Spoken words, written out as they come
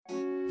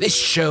This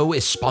show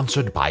is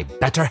sponsored by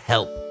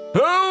BetterHelp.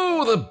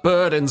 Oh, the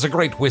burdens a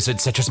great wizard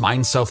such as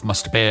myself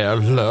must bear,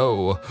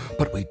 lo.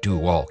 But we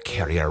do all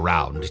carry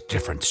around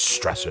different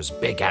stressors,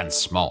 big and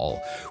small.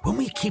 When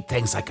we keep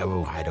things like,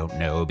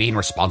 being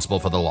responsible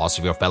for the loss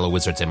of your fellow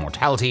wizard's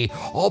immortality,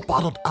 all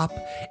bottled up,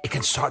 it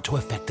can start to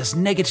affect us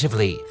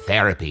negatively.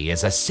 Therapy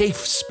is a safe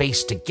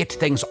space to get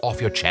things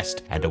off your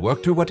chest and to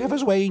work through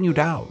whatever's weighing you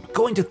down.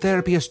 Going to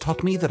therapy has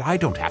taught me that I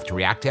don't have to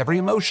react to every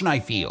emotion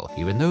I feel,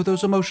 even though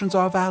those emotions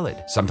are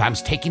valid.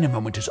 Sometimes taking a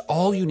moment is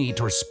all you need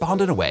to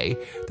respond in a way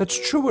that's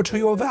truer to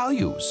your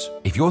values.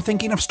 If you're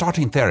thinking of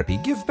starting therapy,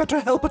 give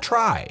BetterHelp a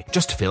try.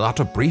 Just fill out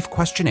a brief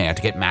questionnaire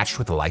to get matched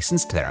with a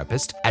licensed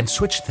therapist and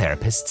switch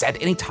therapists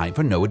at any time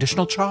for no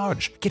additional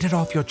charge. Get it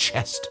off your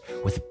chest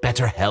with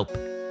BetterHelp.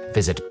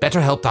 Visit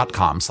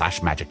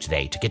betterhelp.com/magic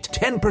today to get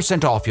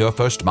 10% off your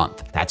first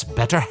month. That's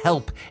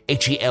BetterHelp,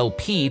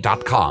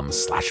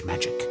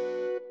 HELP.com/magic.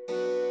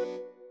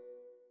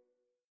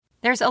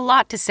 There's a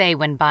lot to say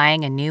when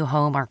buying a new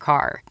home or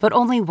car, but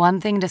only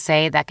one thing to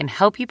say that can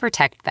help you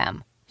protect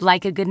them.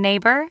 Like a good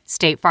neighbor,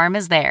 State Farm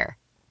is there.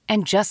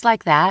 And just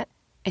like that,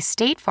 a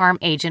State Farm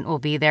agent will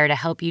be there to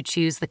help you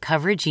choose the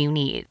coverage you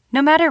need,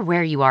 no matter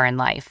where you are in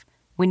life.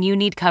 When you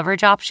need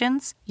coverage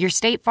options, your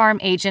State Farm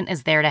agent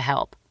is there to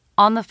help,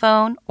 on the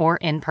phone or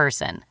in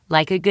person.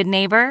 Like a good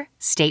neighbor,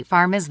 State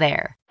Farm is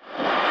there.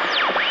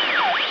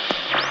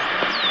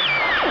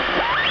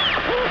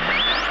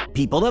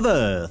 People of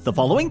Earth, the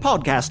following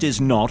podcast is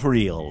not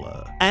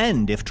real.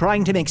 And if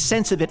trying to make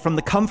sense of it from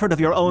the comfort of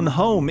your own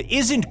home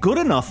isn't good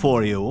enough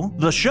for you,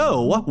 the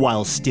show,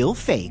 while still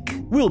fake,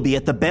 will be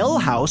at the Bell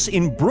House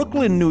in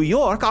Brooklyn, New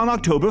York on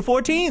October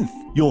 14th.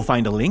 You'll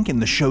find a link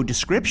in the show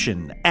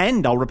description,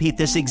 and I'll repeat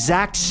this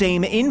exact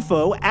same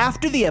info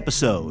after the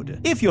episode,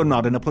 if you're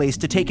not in a place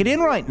to take it in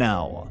right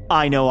now.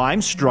 I know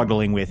I'm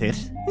struggling with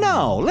it.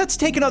 Now, let's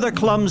take another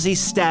clumsy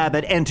stab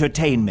at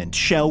entertainment,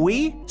 shall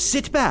we?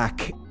 Sit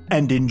back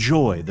and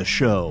enjoy the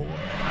show.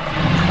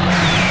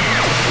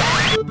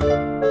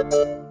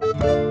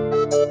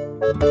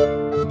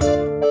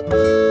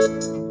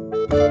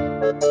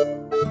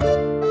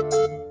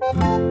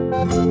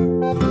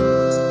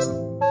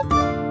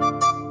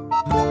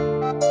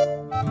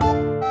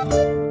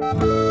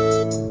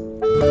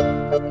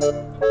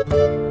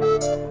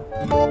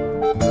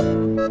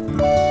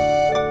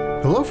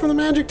 Hello from the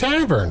Magic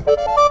Tavern,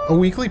 a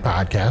weekly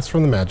podcast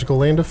from the magical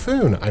land of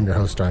Foon. I'm your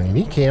host, Arnie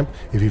Niekamp.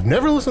 If you've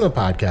never listened to the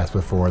podcast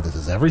before, this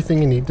is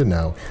everything you need to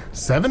know.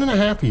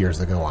 7.5 years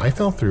ago, I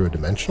fell through a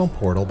dimensional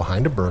portal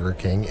behind a Burger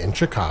King in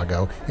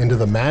Chicago into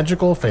the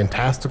magical,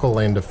 fantastical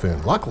land of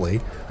Foon. Luckily,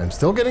 I'm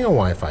still getting a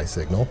Wi-Fi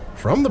signal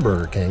from the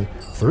Burger King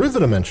through the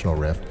dimensional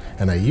rift,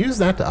 and I use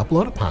that to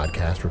upload a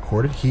podcast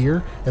recorded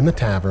here in the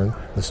tavern,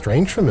 the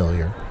Strange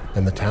Familiar,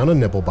 in the town of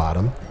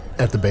Nibblebottom,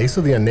 at the base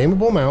of the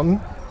unnameable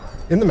mountain,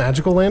 in the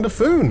magical land of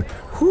Foon.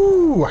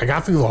 Whoo, I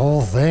got through the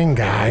whole thing,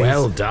 guys.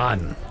 Well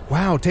done.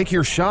 Wow, take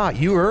your shot.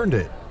 You earned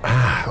it.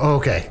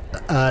 Okay.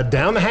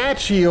 Down the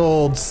hatch, ye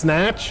old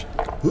snatch.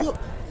 Whoo.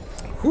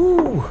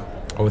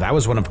 Oh, that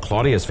was one of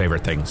Claudia's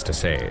favorite things to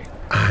say.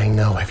 I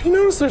know. Have you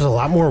noticed there's a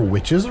lot more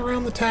witches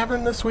around the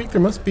tavern this week?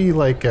 There must be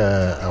like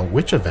a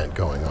witch event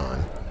going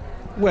on.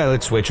 Well,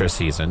 it's Witcher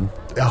season.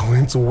 Oh,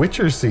 it's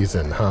Witcher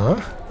season, huh?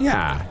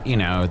 Yeah,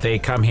 they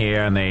come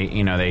here and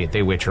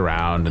they witch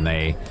around and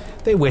they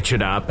witch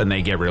it up and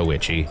they get real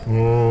witchy.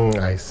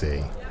 I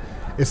see.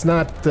 It's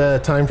not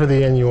time for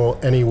the annual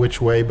Any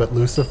Which Way But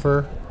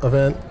Lucifer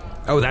event?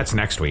 Oh, that's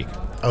next week.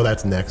 Oh,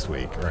 that's next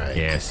week, right.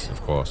 Yes,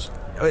 of course.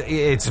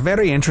 It's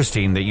very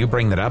interesting that you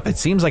bring that up. It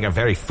seems like a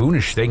very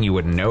Foonish thing you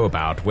wouldn't know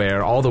about,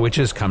 where all the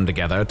witches come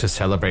together to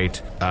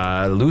celebrate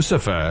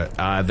Lucifer,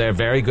 their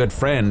very good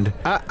friend.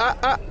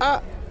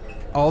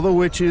 All the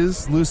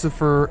witches,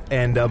 Lucifer,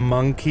 and a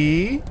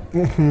monkey.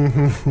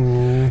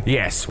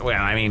 Yes,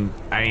 well, I mean,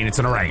 it's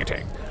an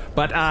orangutan.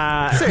 But,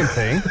 Same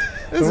thing.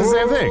 It's the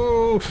same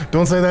thing.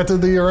 Don't say that to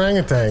the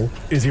orangutan.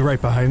 Is he right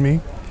behind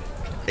me?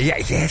 Yeah,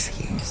 yes,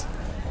 he is.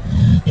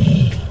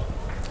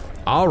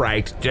 All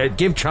right,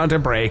 give Chunt a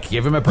break.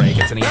 Give him a break.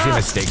 It's an easy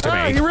mistake to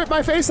make. He ripped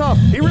my face off.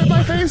 You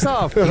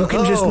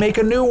can just make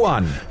a new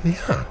one.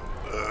 Yeah.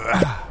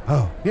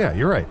 Oh, yeah,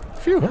 you're right.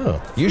 Phew.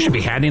 Oh. You should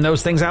be handing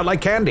those things out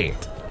like candy.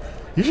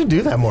 You should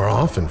do that more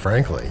often,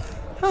 frankly.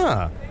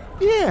 Huh.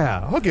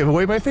 Yeah, I'll give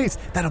away my face.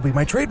 That'll be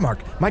my trademark,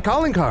 my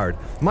calling card,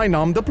 my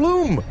nom de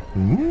plume.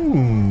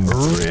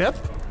 Rip.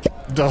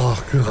 Oh,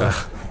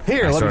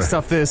 Here, let me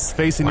stuff this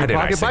face in your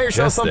pocket. Buy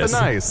yourself something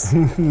nice.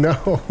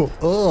 No.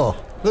 Ugh.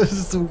 This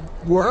is the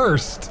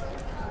worst.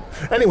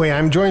 Anyway,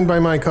 I'm joined by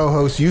my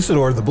co-host,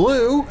 Usador the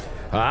Blue.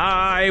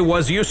 I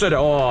was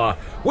Usador,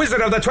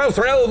 wizard of the 12th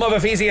realm of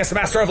Ephesius,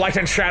 master of light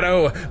and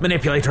shadow,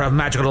 manipulator of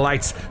magical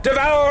delights,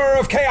 devourer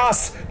of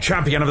chaos,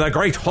 champion of the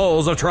great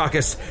halls of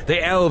Trakus. The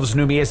elves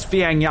knew me as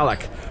Fiang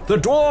Yalak, the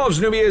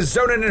dwarves knew me as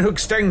Zonin and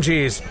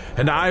Hookstengis,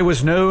 and I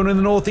was known in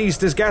the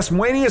northeast as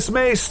Gasmuenius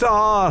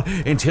Maystar,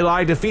 until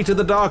I defeated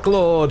the Dark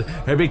Lord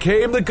and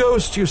became the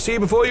ghost you see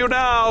before you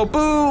now.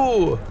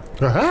 Boo!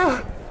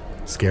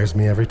 Scares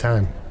me every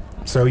time.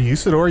 So,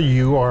 Usador,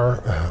 you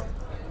are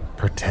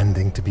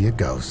pretending to be a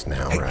ghost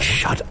now, Hey, right?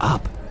 shut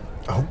up.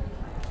 Oh,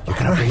 You're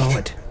going to blow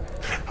it.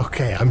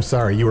 okay, I'm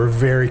sorry. You were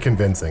very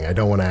convincing. I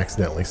don't want to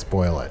accidentally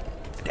spoil it.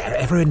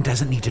 Everyone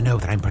doesn't need to know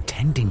that I'm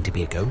pretending to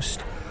be a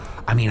ghost.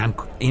 I mean, I'm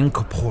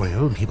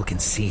incorporeal and people can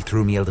see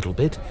through me a little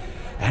bit.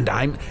 And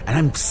I'm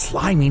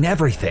sliming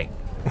everything.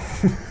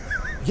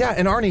 Yeah,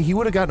 and Arnie, he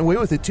would have gotten away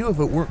with it too if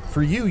it weren't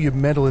for you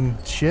meddling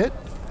shit.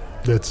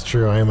 That's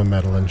true. I am a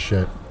meddling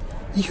shit.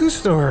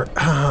 Usador,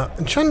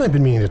 Chun and I've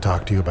been meaning to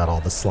talk to you about all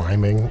the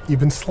sliming. You've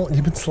been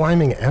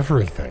sliming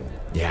everything.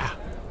 Yeah.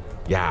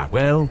 Yeah,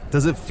 well,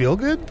 Does it feel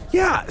good?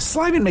 yeah,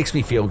 sliming makes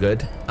me feel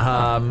good.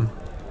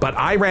 But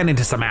I ran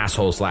into some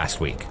assholes last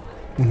week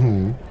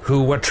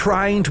who were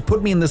trying to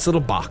put me in this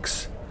little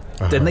box.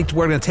 Then they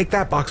were going to take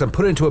that box and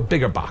put it into a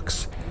bigger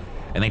box.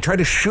 And they tried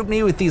to shoot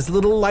me with these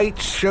little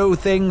light show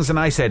things, and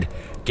I said,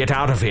 "Get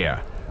out of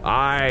here.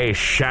 I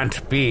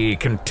shan't be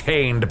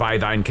contained by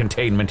thine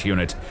containment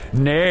unit.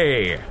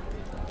 Nay."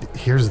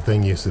 Here's the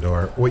thing,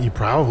 Usador. What you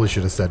probably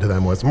should have said to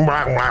them was,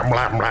 "Blah, blah,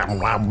 blah, blah,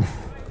 blah."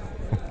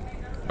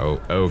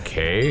 Oh,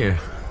 okay.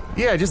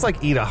 Yeah, just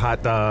like eat a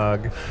hot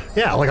dog.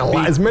 Yeah, like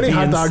as many be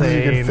hot dogs as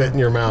you can insane. fit in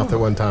your mouth at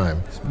one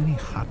time. So many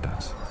hot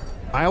dogs.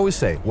 I always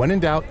say, when in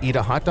doubt, eat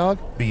a hot dog,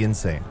 be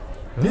insane.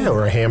 Yeah,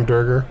 or a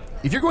hamburger.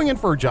 If you're going in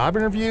for a job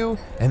interview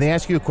and they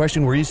ask you a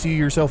question where you see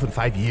yourself in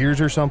 5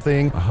 years or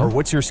something, or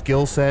what's your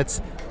skill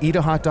sets, eat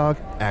a hot dog,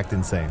 act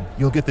insane.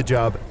 You'll get the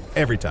job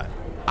every time.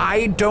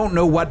 I don't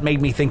know what made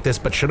me think this,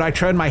 but should I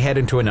turn my head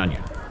into an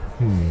onion?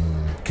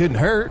 Couldn't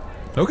hurt.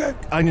 Okay.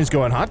 Onions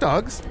go on hot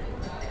dogs.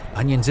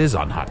 Onions is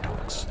on hot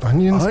dogs.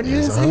 Onions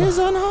is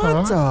on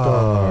hot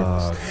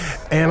dogs.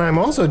 And I'm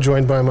also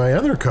joined by my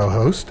other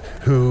co-host,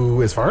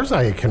 who, as far as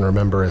I can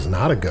remember, is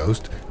not a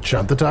ghost,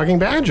 Chunt the Talking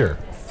Badger.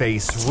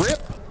 Face rip.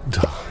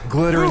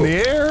 Glitter in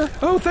the air.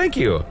 Oh, thank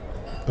you.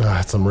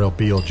 That's some real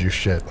Beetlejuice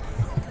shit.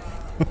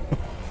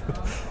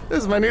 This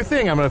is my new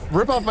thing. I'm going to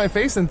rip off my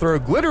face and throw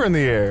glitter in the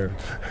air.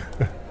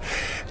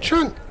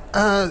 Chunt,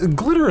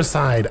 glitter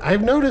aside,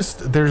 I've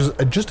noticed there's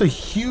just a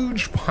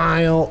huge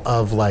pile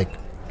of, like,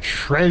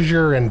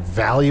 treasure and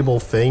valuable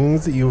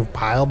things that you've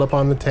piled up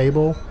on the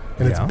table,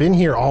 and it's Yeah. been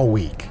here all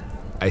week.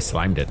 I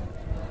slimed it.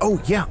 Oh,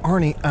 yeah,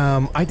 Arnie,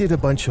 I did a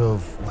bunch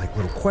of, like,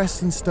 little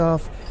quests and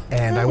stuff,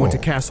 and I went to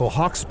Castle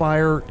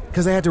Hawkspire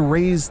because I had to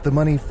raise the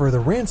money for the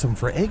ransom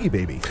for Eggy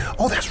Baby.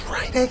 Oh, that's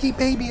right. Eggy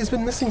Baby has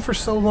been missing for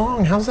so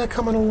long. How's that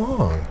coming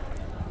along?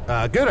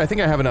 Good, I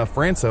think I have enough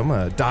ransom.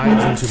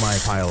 Dives into my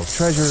pile of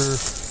treasure,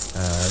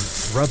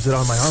 rubs it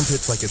on my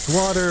armpits like it's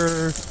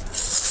water,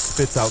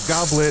 spits out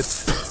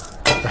goblets.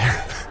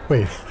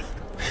 Wait,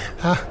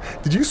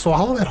 did you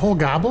swallow that whole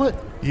goblet?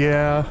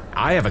 Yeah.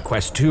 I have a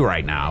quest too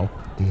right now.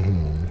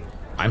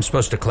 I'm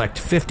supposed to collect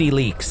 50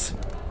 leeks.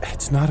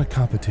 It's not a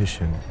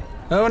competition.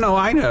 Oh, no,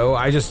 I know.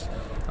 I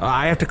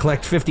have to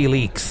collect 50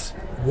 leeks.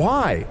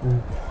 Why?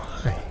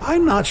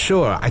 I'm not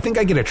sure. I think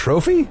I get a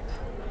trophy?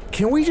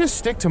 Can we just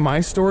stick to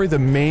my story, the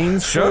main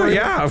story?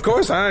 yeah, of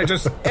course. I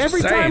just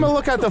Every time I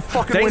look out the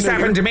fucking things window,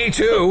 happen to me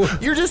too.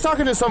 you're just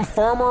talking to some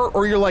farmer,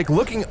 or you're like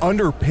looking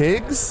under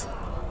pigs.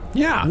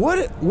 Yeah.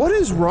 What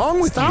is wrong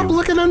with Stop you?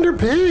 looking under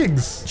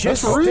pigs.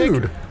 Just That's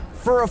rude. stick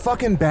for a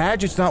fucking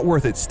badge. It's not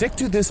worth it. Stick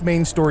to this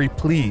main story,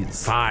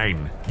 please.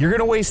 Fine. You're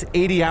gonna waste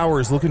 80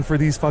 hours looking for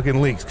these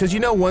fucking leaks because you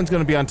know one's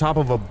gonna be on top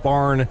of a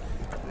barn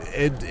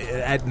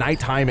at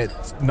nighttime at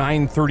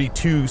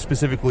 9:32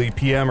 specifically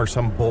p.m. or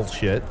some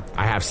bullshit.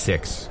 I have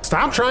 6.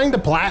 Stop trying to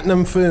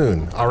platinum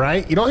Foon, all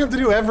right? You don't have to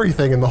do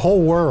everything in the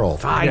whole world.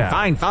 Fine,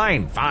 Yeah.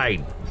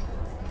 fine.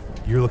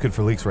 You're looking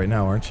for leaks right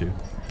now, aren't you?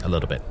 A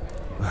little bit.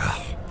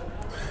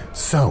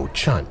 So,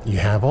 Chunt, you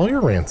have all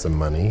your ransom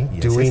money.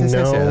 Yes, Do we yes, yes,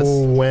 know yes,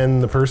 yes. when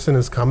the person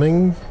is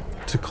coming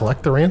to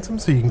collect the ransom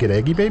so you can get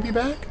Eggy Baby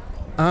back?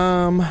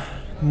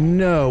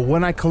 No.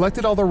 When I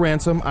collected all the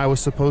ransom, I was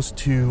supposed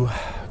to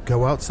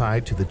go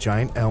outside to the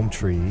giant elm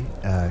tree,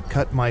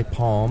 cut my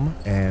palm,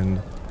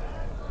 and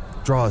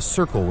draw a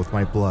circle with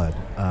my blood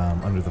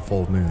under the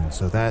full moon.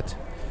 So that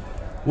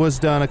was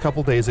done a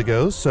couple days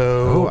ago.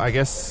 So I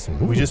guess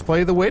we just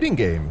play the waiting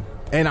game.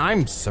 And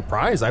I'm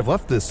surprised. I've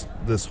left this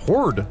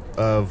hoard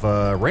of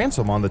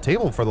ransom on the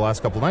table for the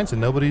last couple nights,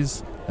 and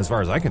nobody's, as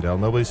far as I can tell,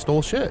 nobody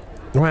stole shit.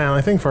 Well,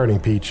 I think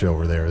Farting Peach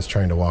over there is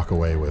trying to walk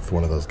away with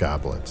one of those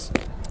goblets.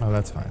 Oh,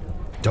 that's fine.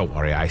 Don't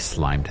worry, I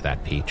slimed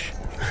that peach.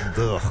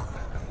 Ugh.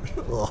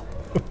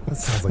 That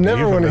sounds like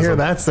Never a want to hear euphemism.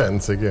 that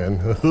sentence again.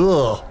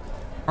 Ugh.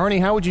 Arnie,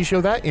 how would you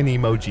show that in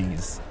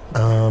emojis?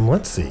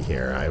 Let's see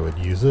here. I would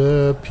use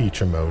a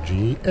peach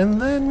emoji,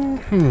 and then,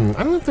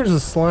 I don't know if there's a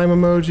slime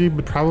emoji,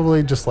 but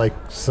probably just like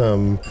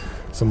some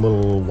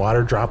little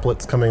water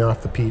droplets coming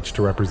off the peach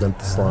to represent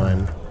the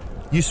slime.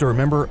 Used to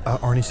remember,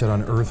 Arnie said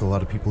on Earth a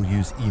lot of people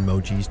use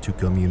emojis to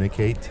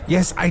communicate.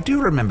 Yes, I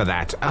do remember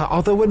that.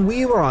 Although when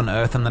we were on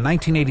Earth in the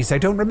 1980s, I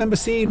don't remember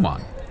seeing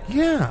one.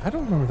 Yeah, I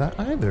don't remember that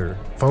either.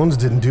 Phones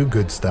didn't do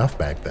good stuff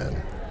back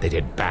then. They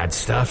did bad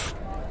stuff.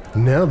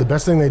 No, the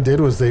best thing they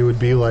did was they would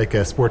be like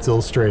a Sports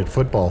Illustrated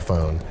football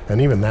phone, and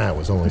even that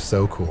was only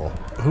so cool.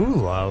 Ooh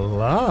la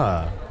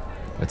la.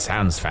 It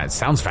sounds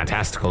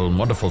fantastical and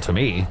wonderful to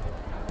me.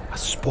 A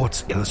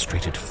Sports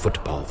Illustrated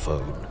football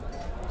phone.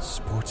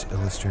 Sports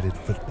Illustrated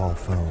football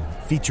phone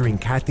featuring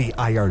Kathy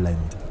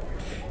Ireland.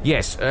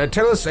 Yes,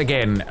 tell us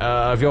again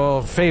of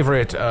your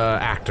favorite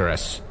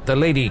actress, the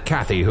lady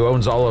Kathy who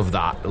owns all of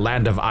the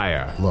Land of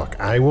Ire. Look,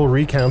 I will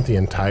recount the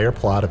entire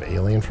plot of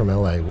Alien from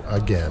L.A.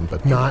 again,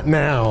 but not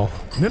now.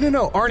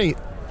 No, Arnie,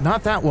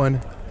 not that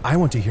one. I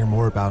want to hear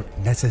more about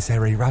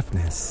Necessary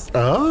Roughness.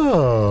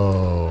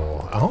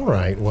 Oh, all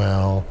right.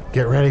 Well,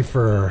 get ready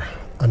for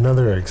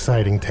another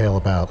exciting tale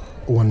about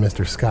one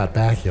Mr. Scott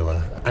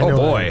Bakula. Oh,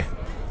 boy.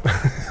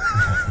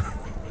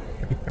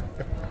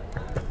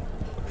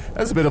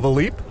 That's a bit of a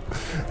leap.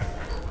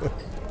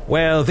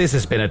 Well, this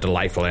has been a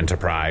delightful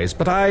enterprise,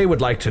 but I would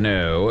like to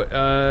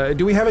know,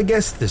 do we have a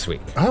guest this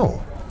week?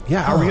 Oh.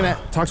 Yeah, are we going to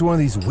talk to one of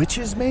these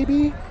witches,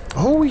 maybe?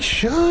 Oh, we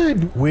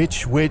should.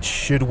 Which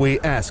should we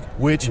ask?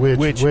 Which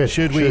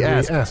should we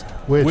ask?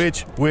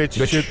 Which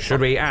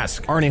should we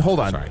ask? Arnie, hold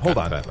on.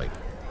 That late.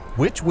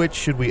 Which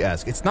should we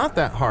ask? It's not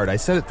that hard. I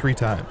said it 3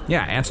 times.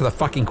 Yeah, answer the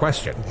fucking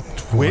question.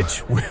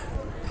 Which? You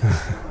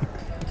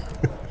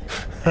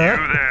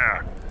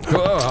there.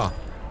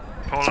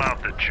 Pull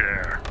out the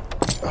chair.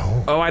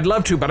 Oh, I'd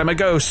love to, but I'm a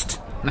ghost.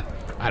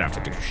 I don't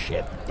have to do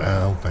shit.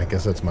 Well, I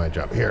guess that's my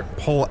job. Here.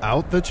 Pull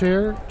out the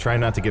chair? Try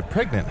not to get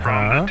pregnant,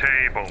 From the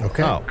table.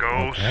 Okay.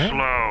 Go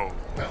slow.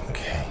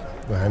 Okay.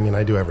 Well, I mean,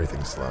 I do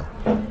everything slow.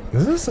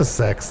 Is this a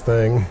sex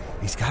thing?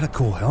 He's got a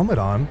cool helmet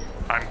on.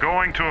 I'm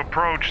going to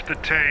approach the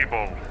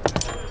table.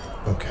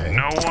 Okay.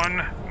 No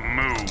one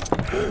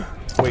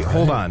move. Wait,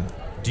 hold on.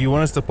 Do you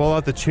want us to pull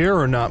out the chair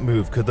or not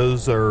move? Because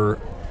those are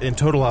in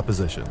total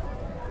opposition.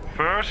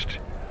 First,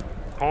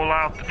 pull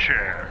out the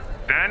chair.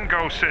 Then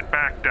go sit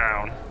back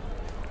down.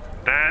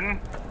 Then,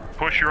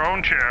 push your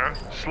own chair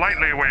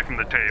slightly away from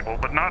the table,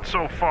 but not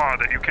so far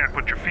that you can't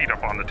put your feet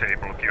up on the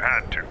table if you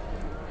had to.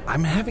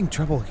 I'm having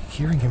trouble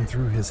hearing him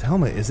through his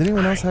helmet. Is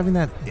anyone else having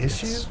that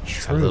issue?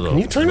 True. Can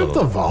you turn up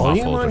the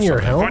volume on your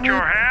Put helmet?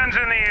 your hands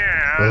in the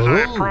air as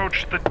I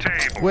approach the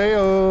table.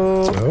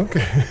 Way-oh.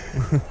 Okay.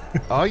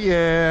 Oh,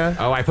 yeah.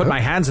 Oh, I put my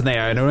hands in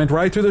there and it went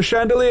right through the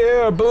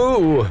chandelier.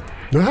 Boo!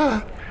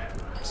 Ah.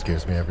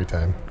 Scares me every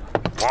time.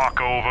 Walk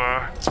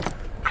over.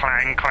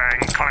 Clang, clang,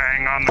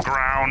 clang on the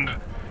ground.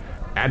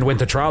 And went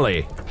the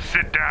trolley.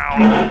 Sit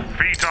down.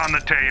 Feet on the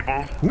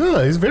table.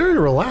 No, he's very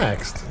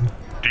relaxed.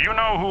 Do you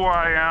know who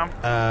I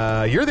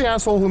am? You're the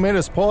asshole who made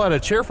us pull out a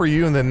chair for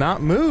you and then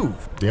not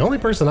move. The only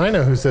person I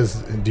know who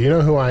says, "Do you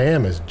know who I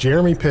am?" is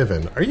Jeremy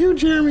Piven. Are you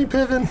Jeremy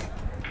Piven?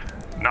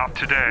 Not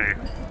today.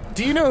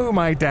 Do you know who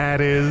my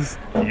dad is?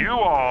 You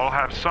all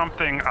have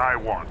something I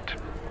want.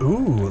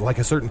 Ooh, like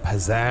a certain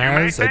pizzazz. You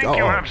may think Like,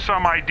 you have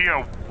some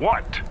idea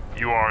what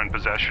you are in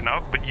possession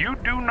of, but you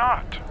do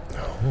not.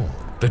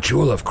 The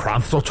Jewel of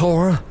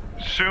Kronthultor?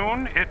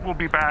 Soon it will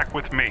be back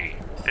with me.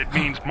 It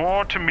means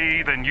more to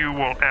me than you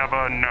will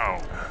ever know.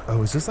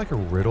 Oh, is this like a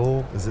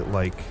riddle? Is it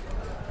like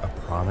a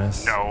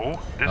promise? No,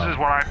 this is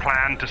what I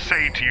planned to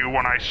say to you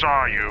when I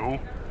saw you,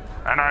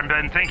 and I've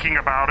been thinking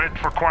about it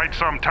for quite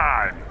some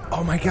time.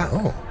 Oh my god.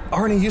 Oh.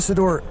 Arnie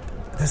Usador,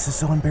 this is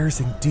so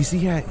embarrassing. Do you see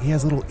he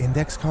has little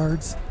index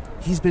cards?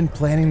 He's been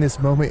planning this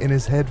moment in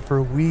his head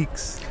for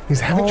weeks. He's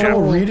having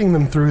trouble reading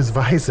them through his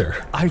visor.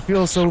 I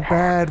feel so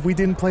bad. We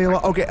didn't play a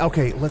lot.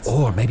 Okay, let's...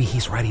 Or maybe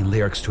he's writing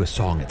lyrics to a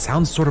song. It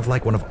sounds sort of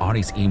like one of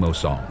Arnie's emo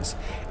songs.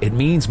 It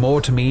means more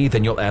to me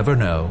than you'll ever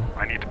know.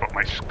 I need to put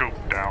my scope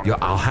down.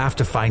 I'll have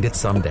to find it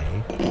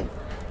someday.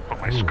 Put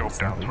my scope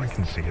down so I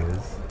can see it.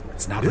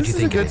 It's not what you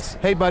think it is.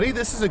 Hey, buddy,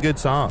 this is a good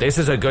song. This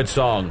is a good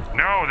song.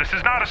 No, this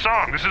is not a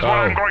song. This is what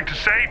I'm going to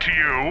say to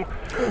you,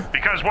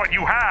 because what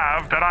you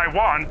have that I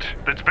want,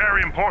 that's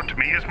very important to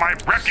me, is my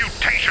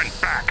reputation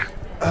back.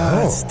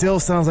 It still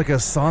sounds like a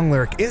song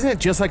lyric. Isn't it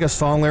just like a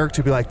song lyric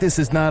to be like, this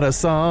is not a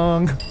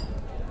song?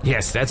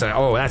 Yes, that's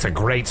a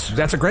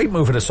great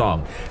move in a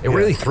song. It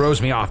really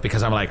throws me off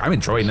because I'm like, I'm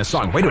enjoying this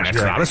song. Wait a minute,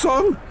 it's not a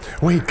song?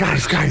 Wait,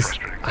 guys.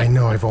 I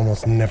know I've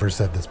almost never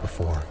said this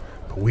before,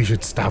 but we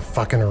should stop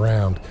fucking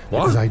around.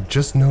 What? Because I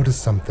just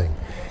noticed something.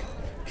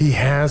 He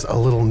has a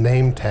little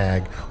name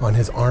tag on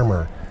his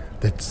armor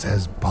that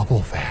says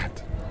Bubble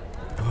Fat.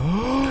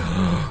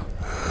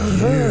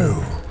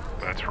 You.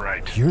 That's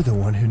right. You're the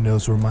one who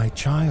knows where my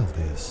child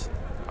is.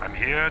 I'm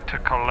here to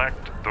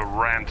collect the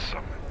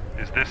ransom.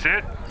 Is this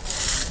it?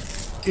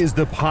 Is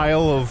the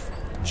pile of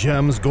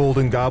gems, gold,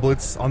 and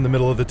goblets on the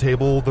middle of the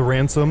table the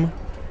ransom?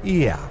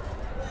 Yeah.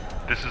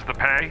 This is the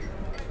pay?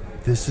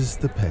 This is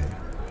the pay.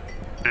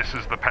 This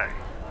is the pay.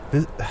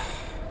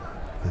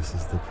 This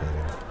is the pay.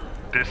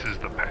 This is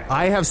the pay.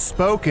 I have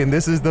spoken.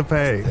 This is the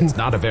pay. It's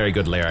not a very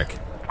good lyric.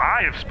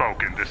 I have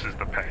spoken. This is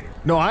the pay.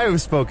 No, I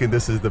have spoken.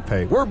 This is the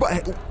pay.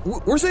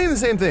 We're saying the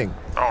same thing.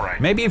 All right.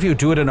 Maybe if you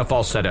do it in a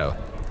falsetto.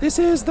 This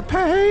is the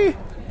pay.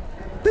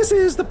 This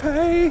is the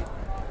pay.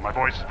 My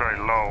voice is very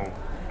low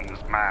in this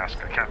mask.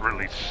 I can't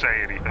really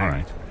say anything. All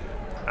right.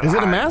 And Is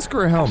it a I- mask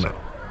or a helmet?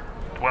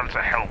 Well, it's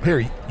a helmet. Here,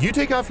 you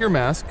take off your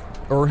mask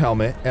or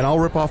helmet, and I'll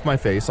rip off my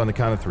face on the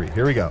count of 3.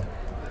 Here we go.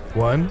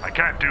 1. I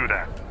can't do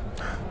that.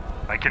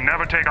 I can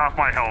never take off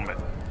my helmet.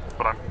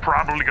 But I'm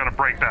probably going to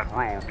break that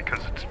rule because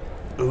it's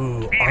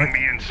eating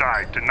me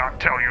inside to not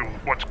tell you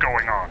what's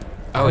going on.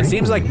 Oh, it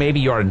seems like maybe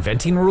you're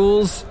inventing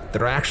rules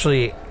that are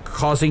actually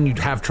causing you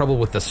to have trouble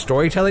with the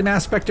storytelling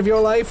aspect of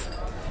your life.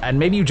 And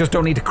maybe you just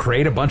don't need to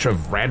create a bunch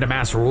of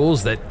random-ass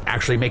rules that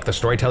actually make the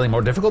storytelling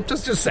more difficult.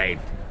 Just saying.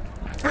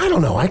 I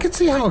don't know. I could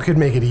see how it could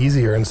make it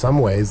easier in some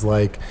ways.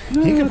 Like,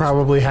 he could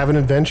probably have an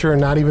adventure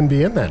and not even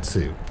be in that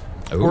suit.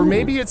 Ooh. Or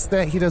maybe it's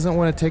that he doesn't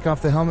want to take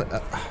off the helmet.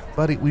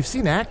 Buddy, we've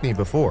seen acne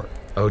before.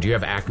 Oh, do you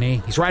have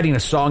acne? He's writing a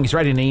song. He's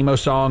writing an emo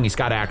song. He's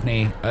got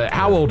acne.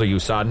 How old are you,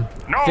 son?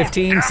 No,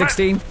 15,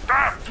 16?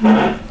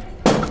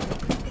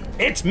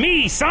 It's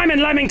me,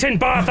 Simon Leamington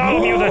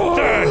Bartholomew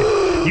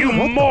III. You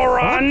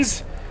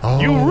morons!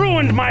 You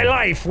ruined my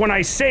life when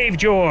I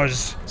saved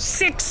yours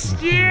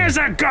 6 years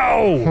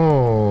ago!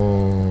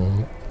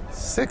 Oh.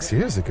 6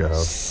 years ago.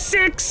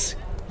 6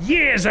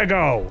 years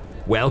ago!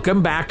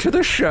 Welcome back to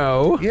the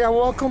show. Yeah,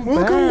 welcome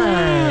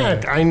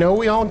Back. I know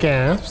we all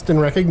gasped in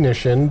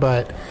recognition,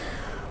 but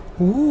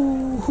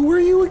who are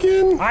you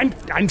again?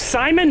 I'm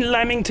Simon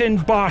Leamington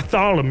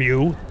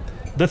Bartholomew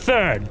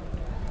III.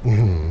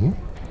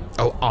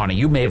 Oh, Arnie,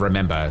 you may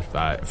remember,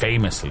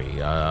 famously,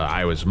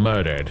 I was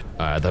murdered.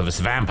 The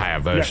vampire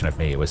version of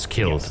me was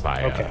killed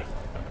by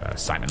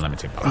Simon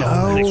Leamington.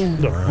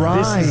 Look,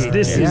 right.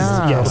 This is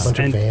yes, A bunch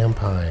of and-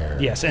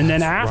 vampires. yes, and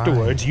then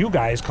afterwards, you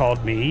guys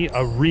called me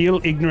a real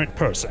ignorant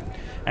person.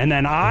 And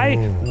then I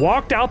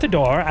walked out the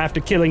door after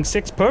killing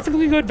 6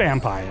 perfectly good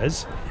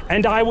vampires,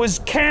 and I was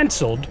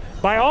canceled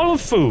by all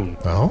of Foon.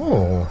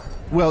 Oh.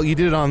 Well, you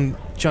did it on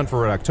Chunt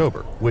for Red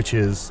October, which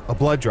is a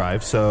blood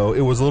drive, so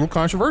it was a little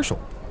controversial.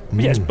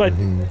 Yes, but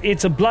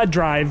it's a blood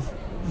drive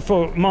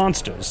for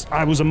monsters.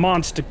 I was a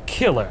monster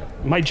killer.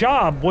 My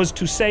job was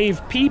to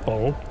save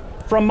people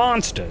from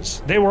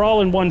monsters. They were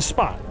all in one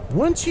spot.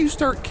 Once you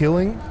start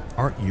killing,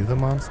 aren't you the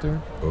monster?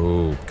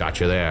 Oh,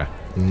 gotcha there.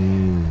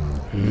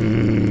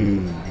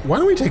 Why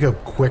don't we take a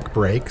quick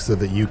break so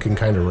that you can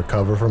kind of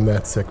recover from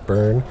that sick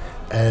burn,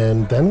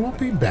 and then we'll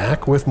be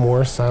back with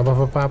more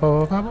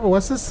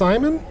What's this,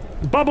 Simon?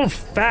 Bubble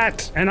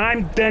Fat, and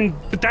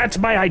but that's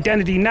my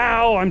identity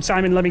now. I'm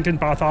Simon Leamington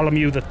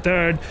Bartholomew III.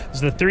 This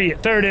is the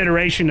third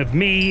iteration of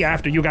me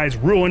after you guys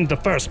ruined the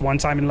first one,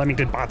 Simon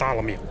Leamington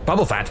Bartholomew.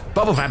 Bubble Fat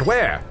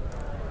where?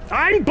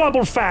 I'm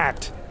Bubble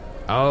Fat!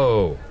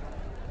 Oh.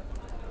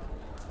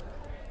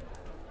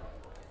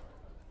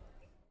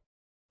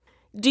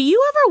 Do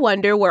you ever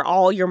wonder where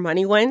all your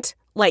money went?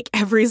 Like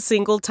every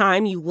single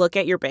time you look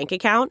at your bank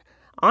account?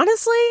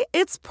 Honestly,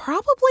 it's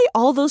probably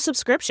all those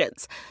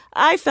subscriptions.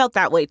 I felt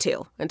that way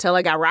too, until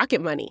I got Rocket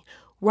Money.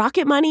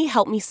 Rocket Money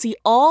helped me see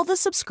all the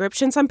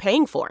subscriptions I'm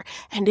paying for,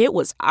 and it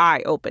was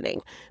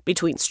eye-opening.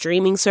 Between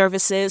streaming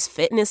services,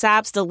 fitness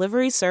apps,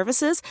 delivery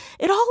services,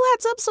 it all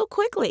adds up so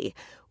quickly.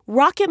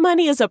 Rocket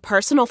Money is a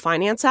personal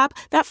finance app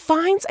that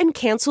finds and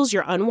cancels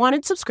your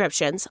unwanted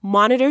subscriptions,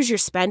 monitors your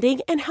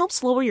spending, and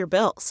helps lower your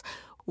bills.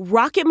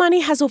 Rocket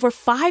Money has over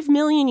 5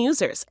 million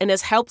users and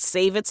has helped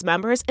save its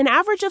members an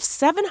average of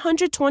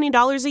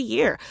 $720 a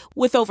year,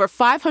 with over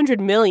 500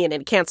 million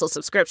in canceled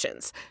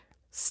subscriptions.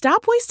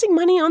 Stop wasting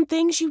money on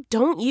things you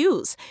don't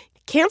use.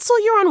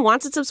 Cancel your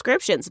unwanted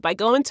subscriptions by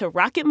going to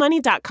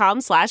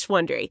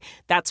rocketmoney.com/Wondery.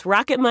 That's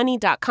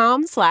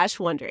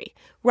rocketmoney.com/Wondery.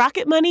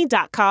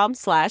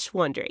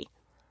 rocketmoney.com/Wondery.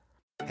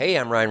 Hey,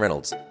 I'm Ryan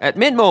Reynolds. At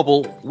Mint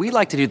Mobile, we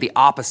like to do the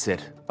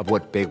opposite of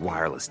what Big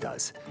Wireless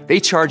does.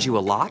 They charge you a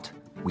lot.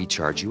 We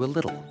charge you a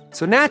little.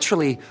 So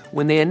naturally,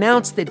 when they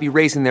announced they'd be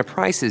raising their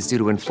prices due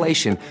to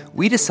inflation,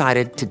 we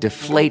decided to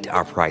deflate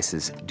our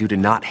prices due to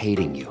not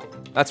hating you.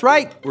 That's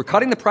right. We're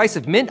cutting the price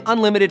of Mint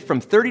Unlimited from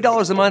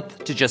 $30 a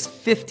month to just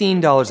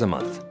 $15 a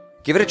month.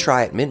 Give it a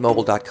try at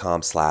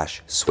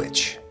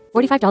mintmobile.com/switch.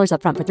 $45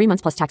 up front for 3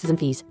 months plus taxes and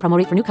fees. Promo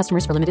rate for new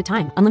customers for limited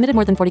time. Unlimited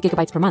more than 40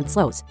 gigabytes per month.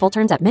 Slows full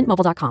terms at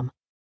mintmobile.com.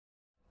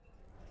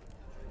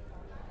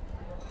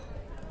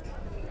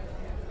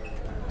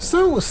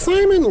 So,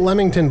 Simon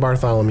Leamington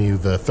Bartholomew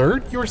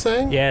III, you were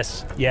saying?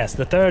 Yes,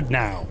 the third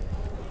now.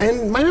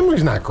 And my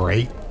memory's not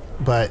great,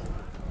 but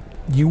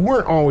you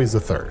weren't always the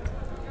third.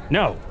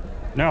 No,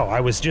 I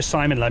was just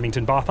Simon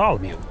Leamington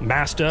Bartholomew,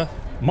 master,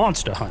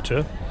 monster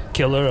hunter,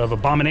 killer of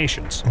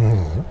abominations.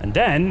 And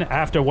then,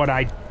 after what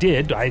I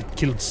did, I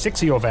killed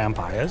 6 of your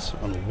vampires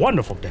on a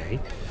wonderful day.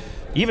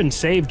 Even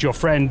saved your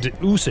friend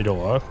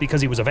Usador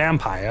because he was a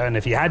vampire, and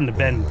if he hadn't have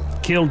been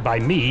killed by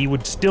me, he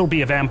would still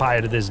be a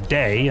vampire to this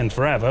day and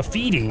forever,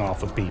 feeding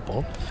off of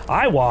people.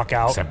 I walk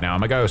out... Except now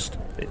I'm a ghost.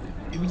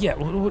 Yeah,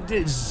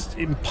 it's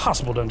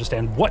impossible to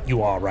understand what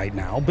you are right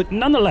now, but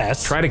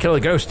nonetheless... Try to kill a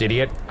ghost,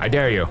 idiot. I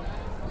dare you.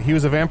 He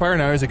was a vampire,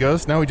 now he's a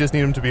ghost. Now we just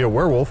need him to be a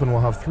werewolf, and we'll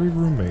have 3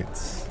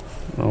 roommates.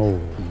 Oh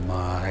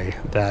my,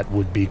 that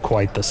would be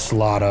quite the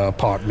slaughter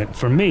apartment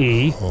for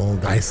me. Oh,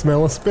 I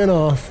smell a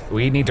spinoff.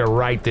 We need to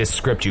write this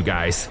script, you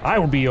guys. I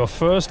will be your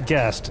first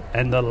guest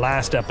and the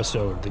last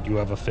episode that you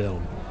ever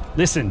film.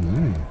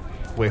 Listen.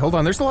 Wait, hold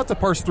on. There's a lot to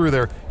parse through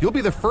there. You'll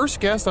be the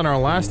first guest on our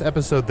last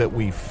episode that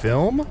we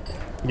film?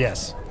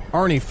 Yes.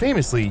 Arnie,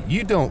 famously,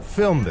 you don't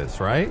film this,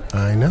 right?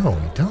 I know,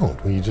 we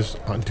don't. We just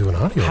do an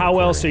audio How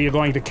recording. else are you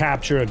going to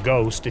capture a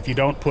ghost if you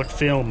don't put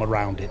film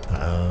around it?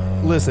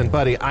 Listen,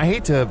 buddy, I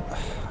hate to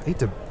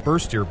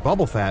burst your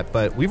bubble fat,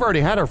 but we've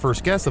already had our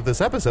first guest of this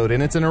episode,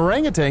 and it's an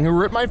orangutan who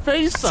ripped my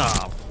face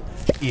off.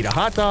 Eat a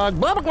hot dog,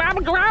 blah, blah, blah,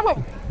 blah,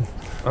 blah.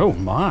 Oh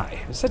my,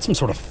 is that some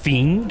sort of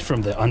fiend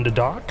from the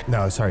Underdark?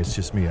 No, sorry, it's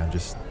just me. I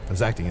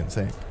was acting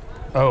insane.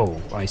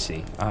 Oh, I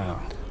see.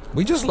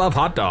 We just love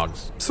hot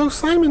dogs. So,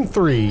 Simon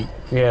 3,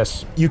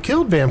 Yes. you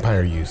killed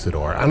Vampire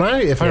Usador, and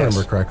if I Yes.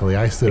 remember correctly,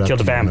 I stood I up killed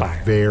to a you in vampire.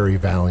 a very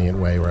valiant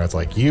way where I was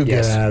like, you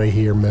Yes. get out of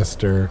here,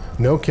 mister.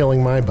 No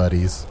killing my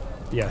buddies.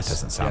 Yes. That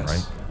doesn't sound yes.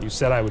 right. You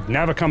said I would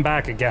never come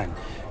back again,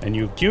 and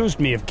you accused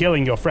me of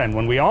killing your friend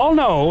when we all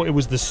know it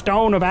was the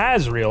Stone of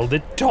Azrael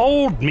that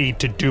told me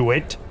to do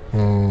it.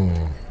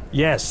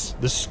 Yes,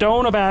 the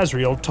Stone of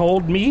Azrael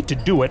told me to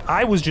do it.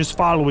 I was just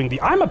following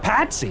I'm a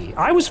patsy.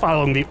 I was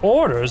following the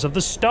orders of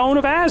the Stone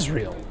of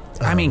Azrael.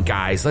 I mean,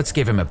 guys, let's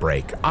give him a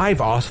break. I've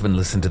often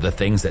listened to the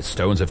things that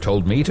stones have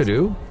told me to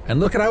do,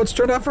 and look at how it's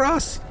turned out for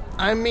us.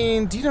 I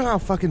mean, do you know how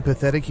fucking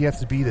pathetic you have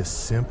to be to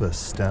simp a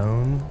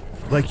stone?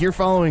 Like you're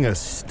following a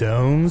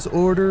stone's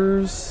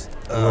orders?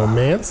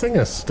 Romancing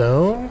a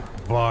stone?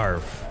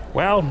 Barf.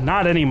 Well,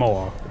 not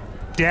anymore.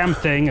 Damn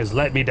thing has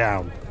let me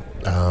down.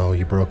 Oh,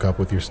 you broke up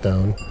with your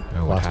stone?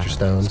 Oh, what Lost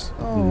your happened? stones?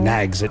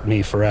 Nags at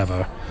me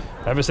forever.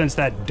 Ever since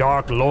that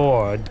Dark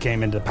Lord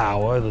came into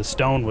power, the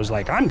stone was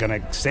like, I'm gonna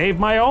save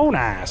my own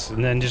ass,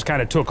 and then just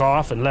kind of took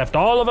off and left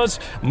all of us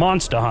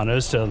monster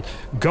hunters to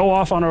go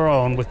off on our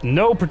own with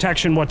no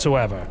protection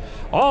whatsoever.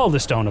 All the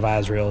Stone of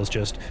Azrael has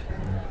just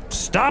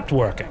stopped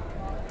working.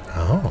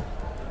 Oh.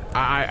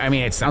 I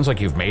mean, it sounds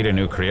like you've made a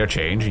new career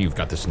change, and you've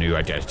got this new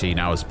identity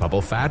now as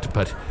Bubble Fat,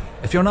 but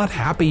if you're not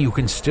happy, you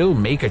can still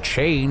make a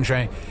change.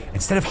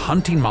 Instead of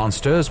hunting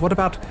monsters, what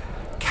about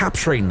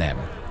capturing them?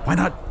 Why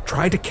not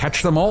try to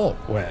catch them all?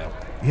 Well,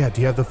 Yeah, do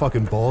you have the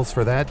fucking balls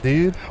for that,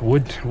 dude?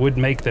 would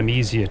make them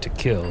easier to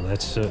kill.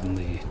 That's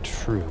certainly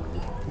true.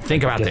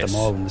 Think about Get this. them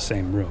all in the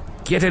same room.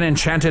 Get an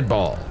enchanted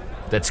ball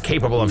that's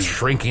capable of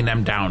shrinking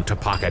them down to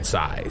pocket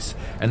size.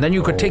 And then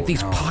you could take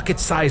these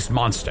pocket-sized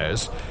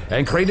monsters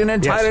and create an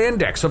entire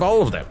index of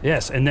all of them.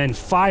 Yes, and then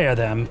fire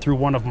them through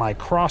one of my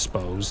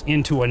crossbows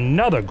into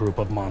another group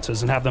of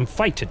monsters and have them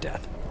fight to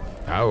death.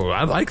 Oh,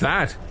 I like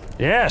that.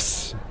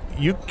 Yes.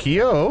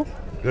 Yukio.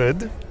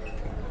 Good.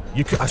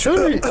 You could.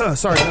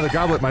 Sorry, another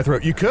goblet in my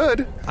throat. You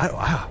could.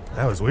 Wow,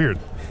 that was weird.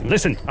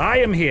 Listen, I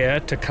am here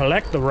to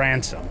collect the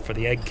ransom for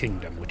the Egg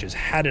Kingdom, which has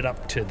had it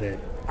up to the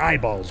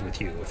eyeballs with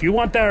you. If you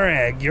want their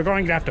egg, you're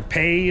going to have to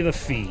pay the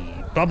fee.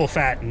 Bubble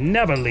Fat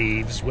never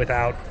leaves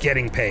without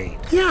getting paid.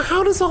 Yeah,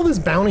 how does all this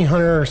bounty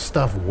hunter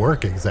stuff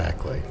work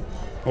exactly?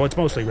 Well, it's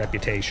mostly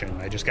reputation.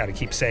 I just got to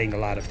keep saying a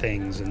lot of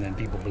things, and then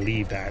people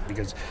believe that,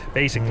 because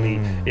basically,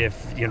 if,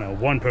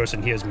 one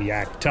person hears me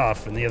act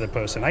tough, and the other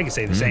person, I can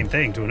say the same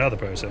thing to another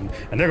person,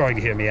 and they're going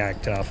to hear me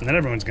act tough, and then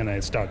everyone's going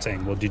to start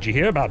saying, well, did you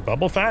hear about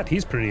Bubble Fat?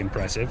 He's pretty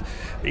impressive,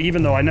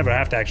 even though I never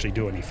have to actually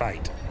do any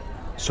fight.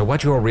 So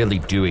what you're really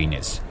doing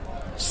is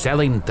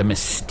selling the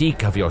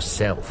mystique of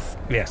yourself.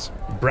 Yes,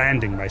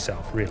 branding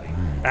myself, really.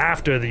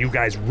 After you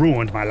guys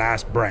ruined my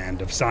last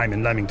brand of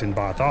Simon Leamington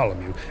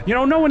Bartholomew,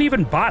 no one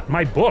even bought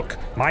my book,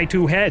 My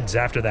Two Heads,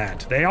 after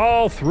that. They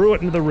all threw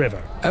it into the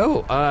river.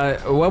 Oh,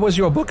 what was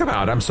your book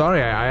about? I'm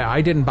sorry,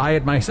 I didn't buy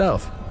it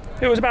myself.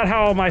 It was about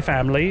how my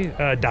family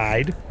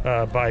died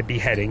by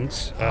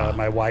beheadings.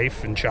 My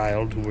wife and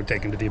child who were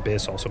taken to the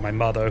abyss. Also my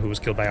mother who was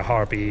killed by a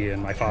harpy.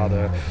 And my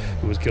father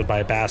who was killed by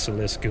a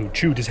basilisk who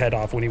chewed his head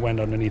off when he went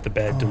underneath the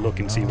bed to look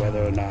and see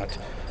whether or not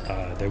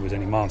there was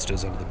any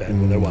monsters under the bed.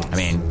 Well, there was. I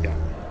mean,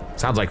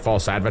 sounds like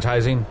false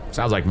advertising.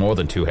 Sounds like more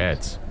than two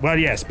heads. Well,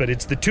 yes, but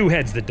it's the two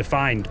heads that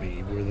defined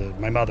me, were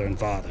my mother and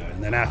father.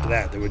 And then after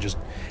that, there were just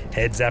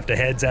heads after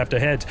heads after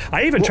heads.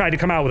 I even tried to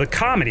come out with a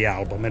comedy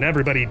album, and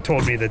everybody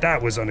told me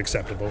that was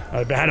unacceptable.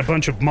 I had a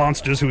bunch of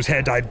monsters whose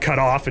head I'd cut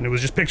off, and it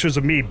was just pictures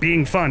of me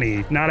being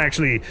funny, not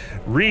actually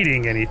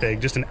reading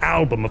anything, just an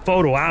album, a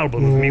photo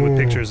album of me with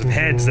pictures of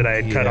heads that I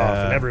had cut off,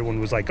 and everyone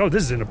was like, oh,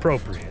 this is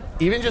inappropriate.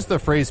 Even just the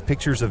phrase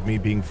pictures of me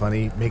being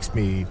funny makes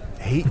me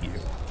hate you.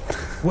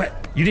 What?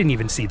 You didn't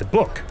even see the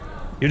book.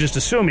 You're just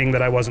assuming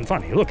that I wasn't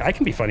funny. Look, I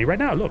can be funny right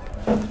now, look.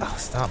 Oh,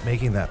 stop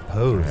making that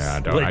pose. Yeah,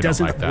 Well, it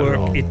doesn't like that.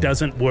 work. It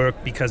doesn't work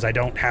because I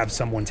don't have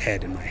someone's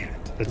head in my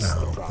hand. That's the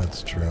No, problem.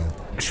 that's true.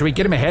 Should we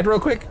get him a head real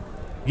quick?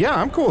 Yeah,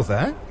 I'm cool with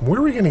that. Where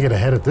are we going to get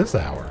ahead at this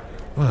hour?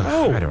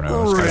 I don't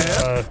know.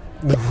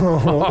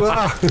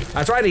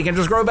 That's right, he can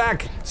just grow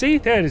back. See,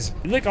 there it is.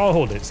 Look, I'll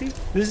hold it. See,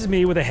 this is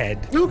me with a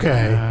head.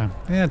 Okay.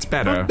 Yeah, it's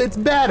better. It's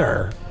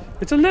better.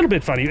 It's a little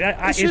bit funny.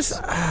 It's just,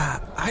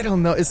 I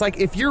don't know. It's like,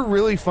 if you're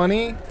really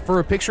funny for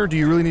a picture, do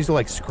you really need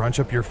to, scrunch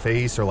up your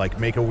face or,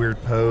 make a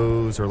weird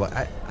pose or,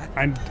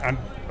 I'm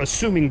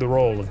assuming the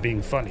role of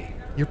being funny.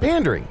 you're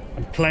pandering.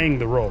 I'm playing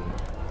the role.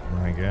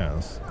 I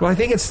guess. Well, I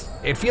think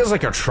it feels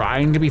like you're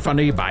trying to be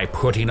funny by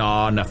putting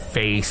on a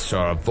face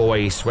or a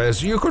voice,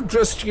 whereas you could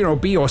just,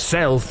 be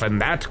yourself,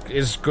 and that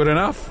is good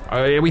enough.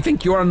 We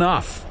think you're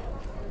enough.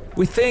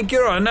 We think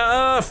you're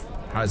enough.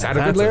 Is that a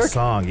good That's lyric? a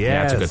song,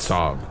 Yeah, it's a yes. good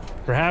song.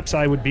 Perhaps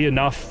I would be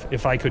enough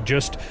if I could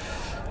just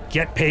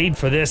get paid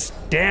for this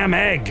damn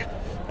egg. That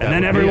And then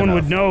would be everyone enough.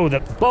 would know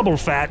that Bubble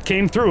Fat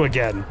came through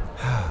again.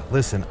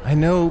 Listen, I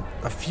know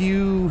a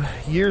few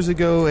years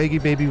ago Eggy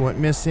Baby went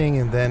missing,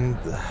 and then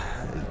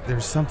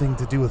there's something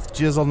to do with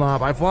Jizzle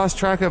Knob. I've lost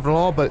track of it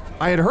all, but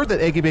I had heard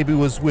that Eggy Baby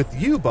was with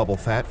you, Bubble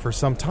Fat, for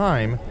some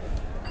time,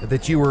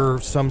 that you were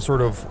some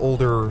sort of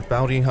older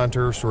bounty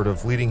hunter, sort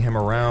of leading him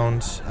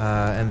around,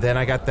 and then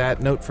I got that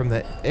note from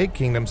the Egg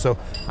Kingdom, so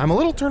I'm a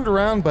little turned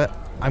around, but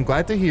I'm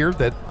glad to hear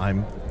that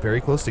I'm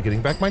very close to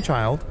getting back my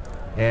child.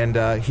 And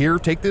here,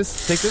 take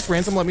this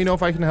ransom. Let me know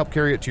if I can help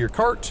carry it to your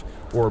cart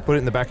or put it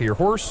in the back of your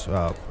horse.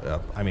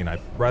 I mean,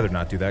 I'd rather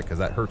not do that because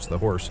that hurts the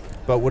horse.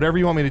 But whatever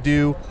you want me to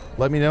do,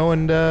 let me know,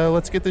 and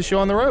let's get this show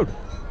on the road.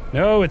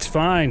 No, it's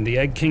fine. The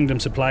Egg Kingdom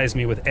supplies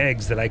me with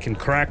eggs that I can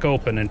crack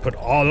open and put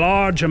a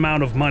large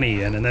amount of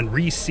money in and then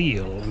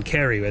reseal and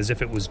carry as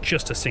if it was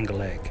just a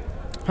single egg.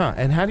 Huh,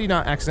 and how do you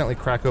not accidentally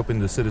crack open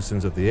the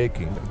citizens of the Egg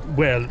Kingdom?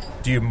 Well,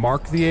 Do you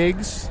mark the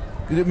eggs?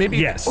 Maybe,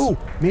 Yes. Oh,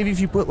 maybe if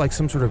you put like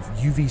some sort of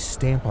UV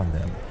stamp on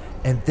them,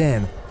 and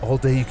then all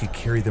day you could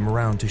carry them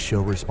around to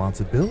show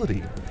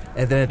responsibility.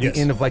 And then at the Yes.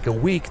 end of like a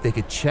week, they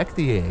could check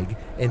the egg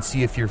and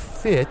see if you're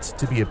fit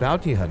to be a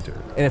bounty hunter.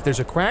 And if there's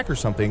a crack or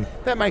something,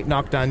 that might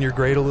knock down your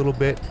grade a little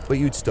bit, but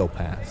you'd still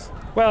pass.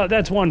 well,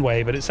 that's one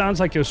way, but it sounds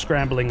like you're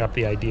scrambling up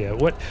the idea.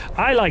 What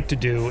I like to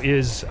do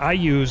is I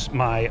use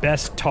my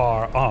best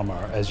tar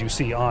armor, as you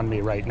see on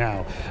me right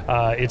now.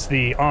 It's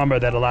the armor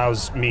that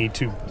allows me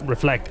to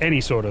reflect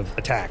any sort of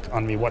attack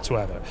on me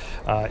whatsoever.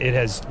 It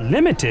has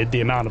limited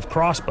the amount of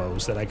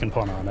crossbows that I can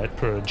put on it,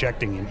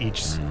 projecting in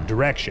each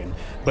direction,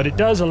 but it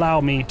does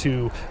allow me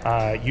to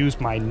use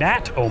my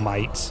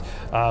gnat-omites,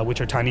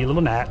 which are tiny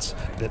little gnats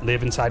that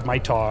live inside my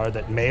tar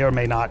that may or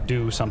may not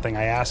do something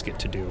I ask it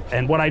to do.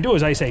 And what I do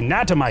is I say,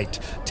 Natomite,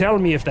 tell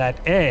me if that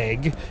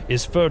egg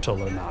is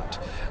fertile or not.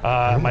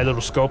 My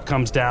little scope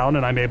comes down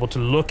and I'm able to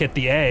look at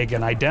the egg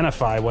and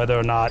identify whether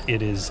or not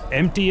it is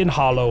empty and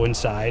hollow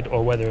inside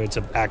or whether it's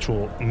an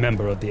actual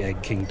member of the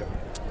Egg Kingdom.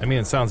 I mean,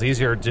 it sounds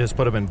easier to just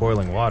put them in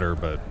boiling water,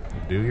 but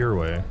do your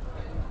way.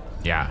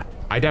 Yeah,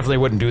 I definitely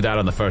wouldn't do that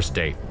on the first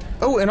date.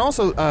 Oh, and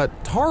also,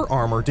 tar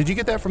armor. Did you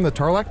get that from the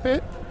Tarlac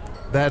pit?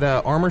 That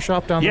armor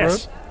shop down the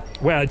Yes.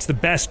 road? Well, it's the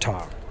best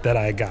tar that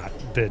I got.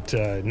 That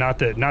not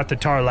the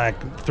Tarlac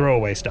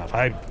throwaway stuff.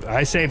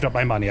 I saved up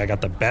my money. I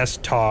got the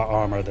best tar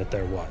armor that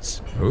there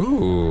was.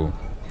 Ooh.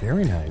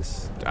 Very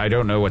nice. I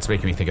don't know what's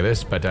making me think of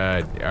this, but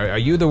are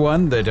you the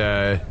one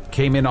that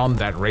came in on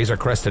that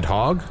razor-crested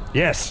hog?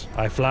 Yes,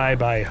 I fly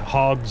by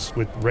hogs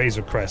with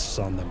razor crests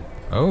on them.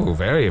 Oh,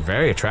 very,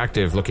 very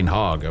attractive-looking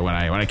hog. When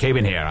I came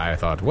in here, I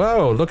thought,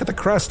 whoa, look at the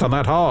crest on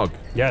that hog.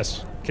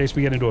 Yes, in case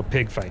we get into a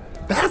pig fight.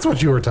 That's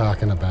what you were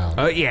talking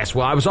about. Yes,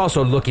 well, I was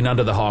also looking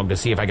under the hog to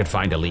see if I could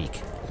find a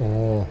leak.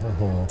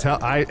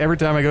 Every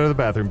time I go to the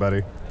bathroom,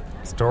 buddy.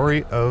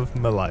 Story of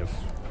my life.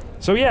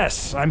 So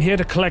yes, I'm here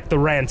to collect the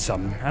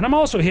ransom, and I'm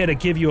also here to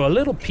give you a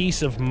little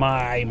piece of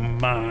my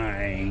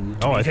mind.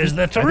 Oh, I because think-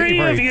 the I think three you've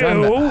of already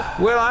done you... that.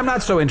 Well, I'm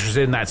not so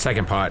interested in that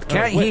second part.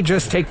 Can't he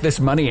just take this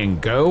money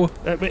and go?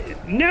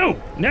 No.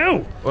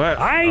 What?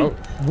 I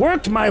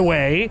worked my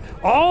way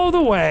all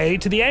the way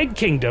to the Egg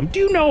Kingdom. Do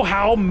you know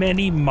how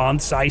many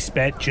months I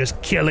spent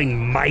just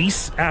killing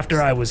mice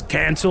after I was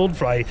canceled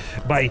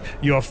by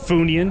your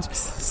Funians?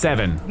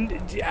 7.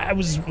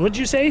 What'd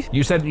you say?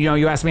 You said,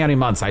 you asked me how many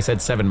months. I said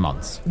 7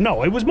 months. No,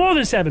 it was more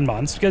than 7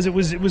 months because it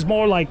was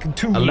more like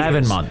 2 years.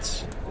 11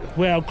 months.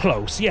 Well,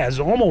 close. Yeah, it's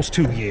almost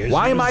 2 years.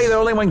 Why am I the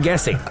only one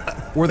guessing?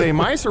 Were they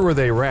mice or were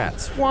they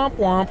rats? Womp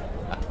womp.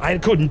 I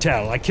couldn't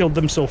tell. I killed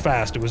them so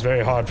fast, it was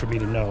very hard for me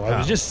to know. I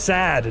was just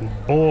sad and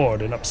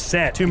bored and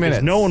upset 2 because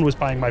minutes. no one was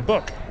buying my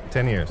book.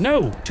 10 years.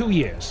 No, 2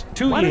 years.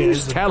 2 Why didn't you years.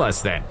 just tell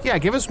us then? Yeah,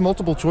 give us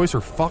multiple choice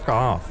or fuck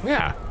off.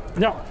 Yeah.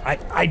 No,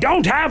 I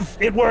don't have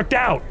it worked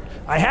out.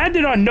 I had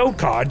it on note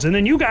cards, and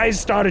then you guys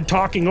started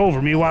talking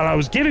over me while I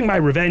was giving my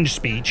revenge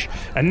speech,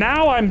 and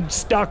now I'm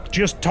stuck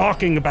just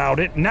talking about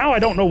it. Now I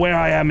don't know where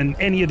I am in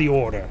any of the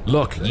order.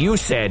 Look, you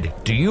said,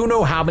 do you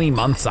know how many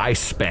months I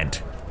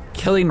spent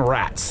killing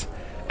rats?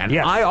 And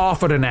Yes. I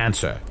offered an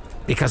answer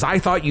because I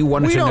thought you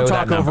wanted We to know don't that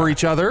talk number. over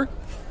each other.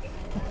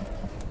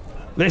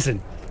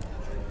 Listen,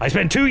 I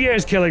spent 2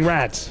 years killing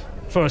rats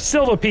for a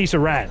silver piece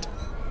of rat.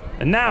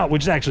 And now,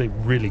 which is actually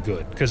really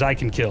good, because I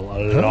can kill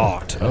a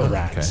lot of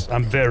rats. okay.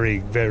 I'm very,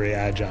 very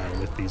agile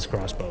with these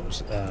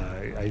crossbows.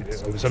 I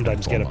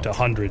sometimes get up to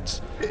hundreds.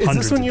 Is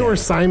hundreds this when a you were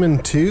day. Simon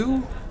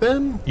 2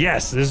 then?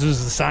 Yes, this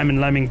was the Simon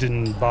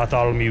Leamington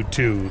Bartholomew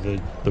II,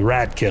 the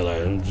rat killer.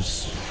 It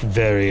was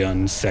very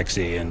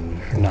unsexy and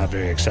not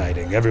very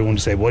exciting. Everyone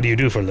would say, "What do you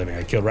do for a living?"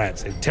 I kill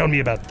rats. They'd tell me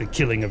about the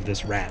killing of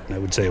this rat, and I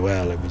would say,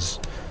 well, it was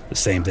the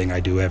same thing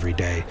I do every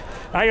day.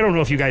 I don't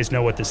know if you guys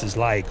know what this is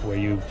like, where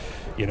you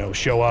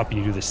show up and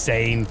you do the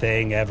same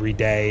thing every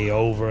day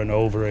over and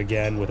over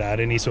again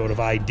without any sort of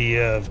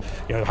idea of,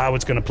 how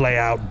it's going to play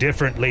out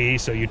differently.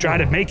 So you try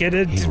to make it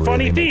a He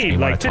funny really makes me theme.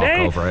 wanna Like talk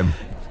today, over him.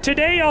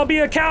 today I'll be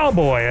a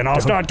cowboy and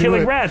I'll start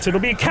killing rats. It'll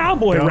be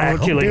cowboy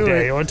rat killing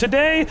day. Or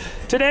today,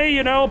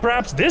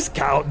 perhaps this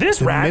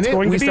rat's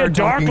going to be a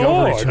dark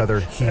lord. Over each other,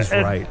 he's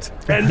right.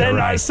 And then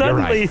You're I right.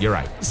 suddenly, You're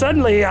right.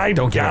 suddenly I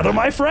Don't get gather it.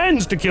 my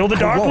friends to kill the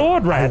dark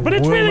lord rat. But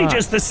it's really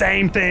just the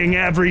same thing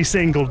every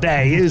single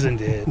day,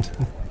 isn't it?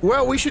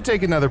 Well, we should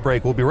take another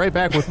break. We'll be right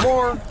back with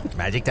more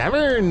Magic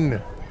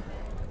Tavern.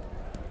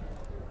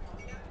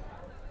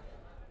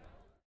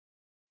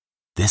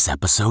 This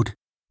episode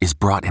is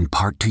brought in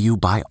part to you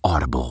by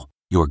Audible,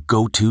 your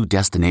go-to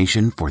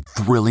destination for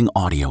thrilling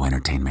audio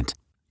entertainment.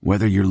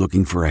 Whether you're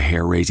looking for a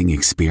hair-raising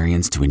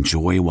experience to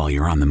enjoy while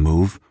you're on the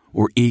move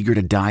or eager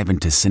to dive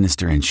into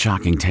sinister and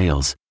shocking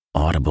tales,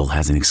 Audible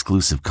has an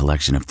exclusive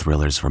collection of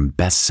thrillers from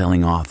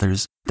best-selling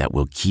authors that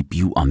will keep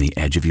you on the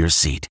edge of your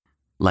seat.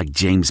 Like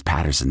James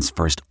Patterson's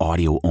first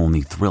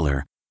audio-only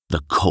thriller,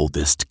 The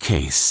Coldest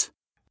Case.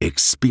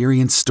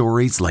 Experience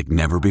stories like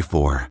never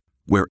before,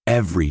 where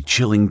every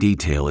chilling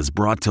detail is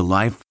brought to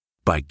life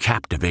by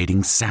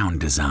captivating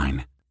sound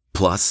design.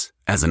 Plus,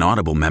 as an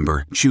Audible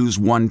member, choose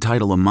one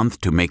title a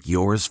month to make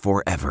yours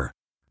forever.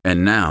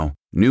 And now,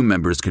 new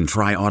members can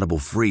try Audible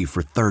free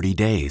for 30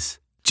 days.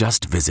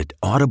 Just visit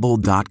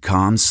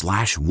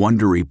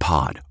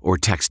audible.com/WonderyPod or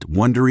text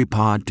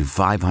WonderyPod to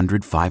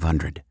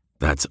 500-500.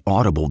 That's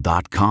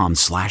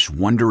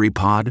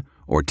audible.com/WonderyPod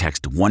or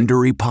text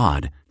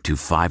WonderyPod to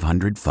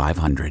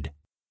 500-500.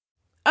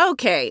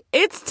 Okay,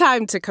 it's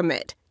time to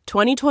commit.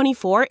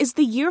 2024 is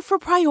the year for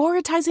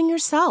prioritizing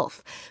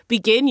yourself.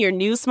 Begin your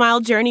new smile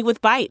journey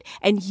with Byte,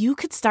 and you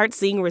could start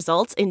seeing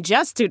results in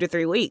just 2 to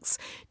 3 weeks.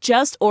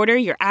 Just order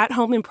your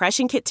at-home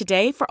impression kit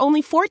today for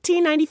only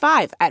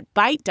 $14.95 at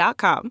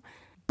Byte.com.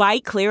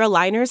 Byte Clear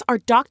aligners are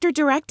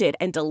doctor-directed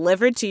and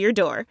delivered to your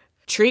door.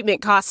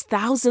 Treatment costs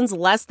thousands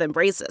less than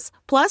braces.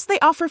 Plus, they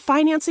offer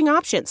financing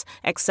options,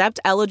 accept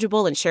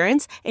eligible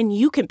insurance, and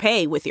you can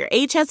pay with your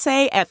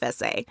HSA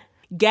FSA.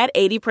 Get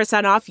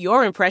 80% off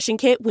your impression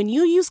kit when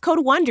you use code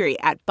WONDERY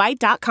at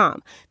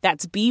Byte.com.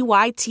 That's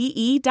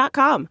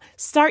BYTE.com.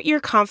 Start your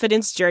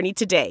confidence journey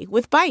today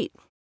with Byte.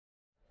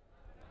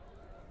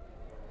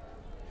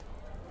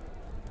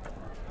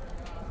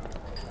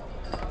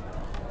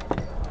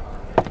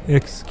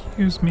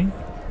 Excuse me.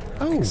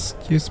 Oh.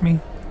 Excuse me.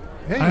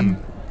 Hey.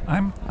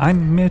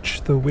 I'm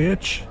Mitch the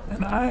Witch,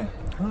 and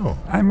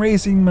I'm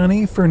raising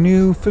money for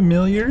new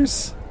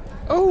familiars.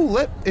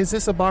 Oh, is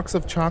this a box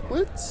of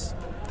chocolates?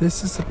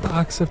 This is a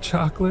box of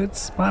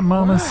chocolates. My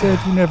mama said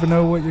you never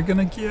know what you're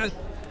gonna get.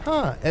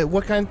 Huh.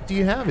 What kind do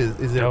you have?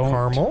 Is it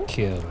caramel?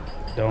 Kill.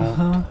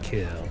 Don't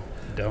kill.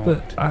 Don't.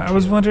 But I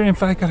was wondering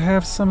if I could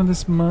have some of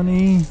this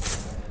money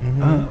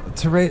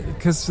to raise,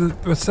 because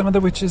some of the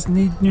witches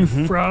need new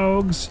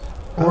frogs,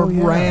 or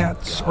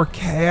rats, or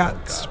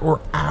cats, or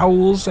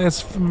owls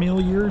as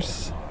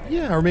familiars.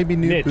 Yeah, or maybe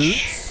new Mitch.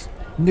 boots.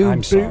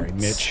 I'm sorry,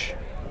 Mitch.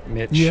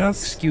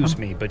 Yes? Excuse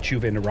me, but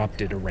you've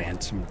interrupted a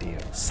ransom deal.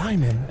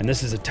 Simon. And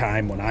this is a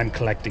time when I'm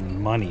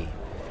collecting money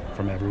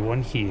from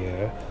everyone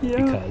here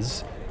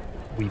because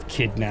we've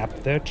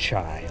kidnapped their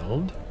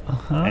child.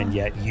 And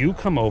yet you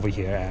come over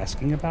here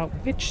asking about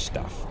witch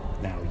stuff.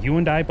 Now, you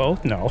and I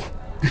both know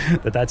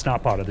that that's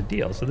not part of the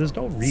deal, so there's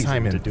no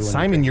reason to do anything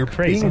Simon, you're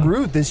crazy. being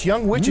rude. This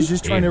young witch is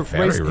just trying to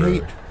raise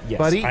rude. Yes,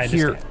 buddy, I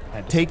here,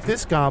 understand. take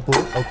this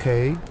goblet,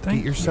 okay? Thank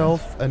Get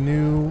yourself a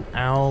new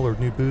owl or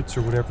new boots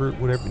or whatever,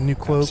 new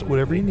cloak,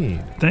 whatever you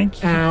need.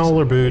 Thank you. Owl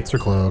or boots or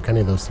cloak,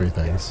 any of those 3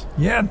 things.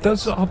 Yeah,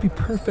 those will all be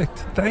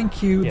perfect.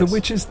 Thank you. Yes. The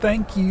witches,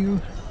 thank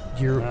you.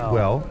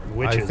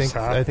 Witches,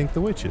 I think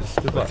the witches.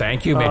 Good Well, luck.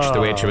 thank you, Mitch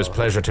the Witch. It was a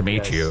pleasure to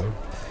meet you.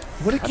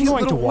 What a I'm cute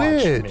going to little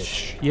watch witch.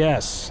 Mitch.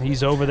 Yes,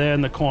 he's over there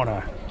in the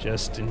corner,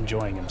 just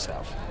enjoying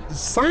himself.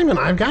 Simon,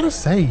 I've got to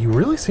say, you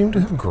really seem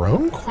to have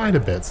grown quite a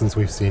bit since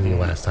we've seen you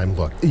last time.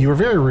 Look, you were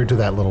very rude to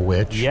that little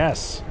witch.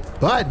 Yes.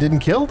 But didn't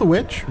kill the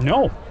witch.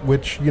 No.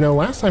 Which,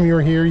 last time you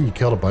were here, you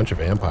killed a bunch of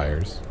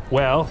vampires.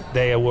 Well,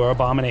 they were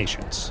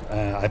abominations.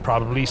 I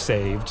probably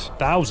saved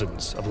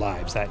thousands of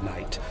lives that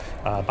night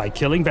by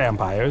killing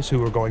vampires who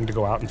were going to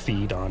go out and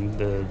feed on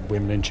the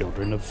women and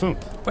children of Foon.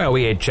 Well,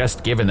 we had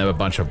just given them a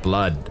bunch of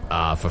blood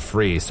for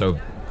free, so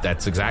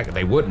that's exactly,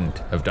 they wouldn't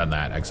have done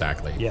that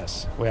exactly.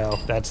 Yes, well,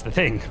 that's the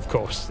thing, of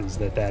course, is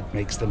that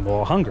makes them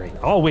more hungry.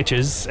 All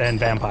witches and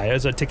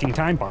vampires are ticking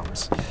time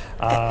bombs.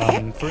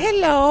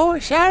 Hello,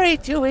 sorry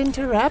to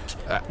interrupt.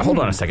 Hold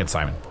on a second,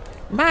 Simon.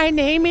 My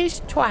name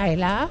is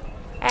Twyla,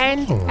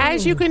 and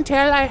as you can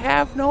tell, I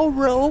have no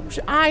robes.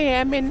 I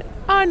am an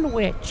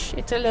unwitch.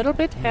 It's a little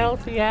bit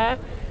healthier.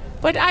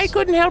 But I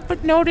couldn't help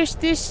but notice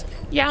this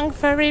young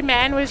furry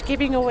man was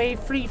giving away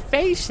free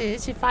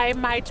faces if I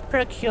might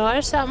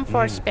procure some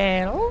for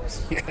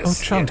spells. Oh,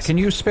 Chunt, can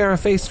you spare a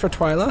face for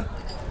Twyla?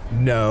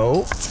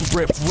 No.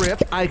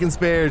 Rip. I can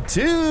spare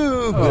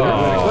 2.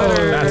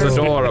 That's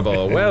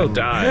adorable. Well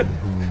done.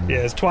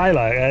 Yes,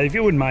 Twyla, if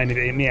you wouldn't mind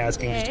me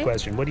asking just a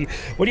question, what do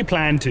you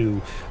plan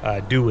to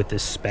do with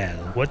this spell?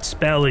 What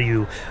spell are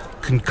you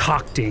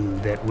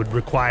concocting that would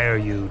require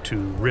you to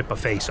rip a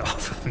face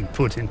off and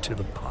put into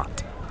the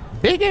pot?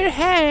 Bigger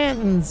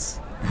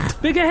hands.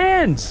 Bigger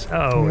hands.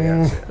 Oh,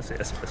 yes,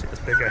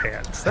 bigger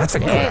hands. That's a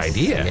good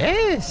idea.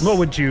 Yes. What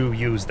would you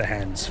use the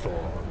hands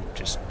for?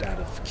 Just out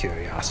of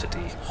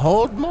curiosity.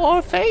 Hold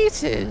more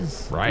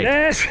faces. Right.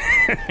 Yes.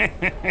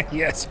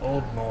 Yes,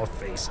 hold more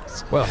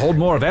faces. Well, hold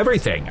more of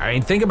everything. I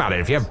mean, think about it.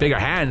 If you have bigger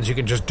hands, you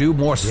can just do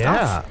more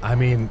stuff. Yeah, I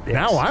mean,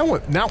 now I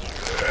want... Now...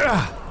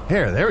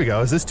 Here, there we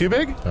go. Is this too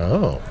big?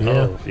 Oh, yeah.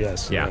 Oh,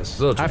 yes. Yeah. Yes.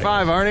 a little too High big.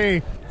 five,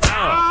 Arnie.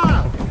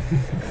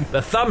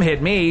 The thumb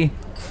hit me.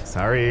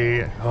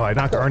 Sorry. Oh, I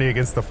knocked Arnie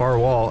against the far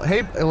wall.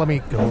 Hey, let me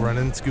go run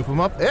and scoop him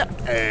up. Yeah.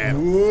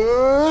 And...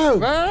 Whoa!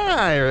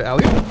 Hi,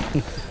 Elliot.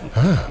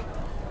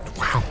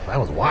 Wow, that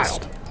was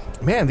wild.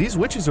 Man, these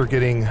witches are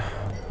getting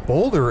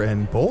bolder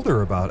and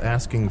bolder about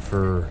asking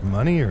for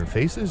money or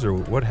faces or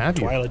what have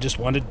you. Twyla just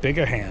wanted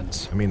bigger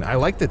hands. I mean, I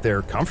like that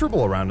they're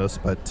comfortable around us,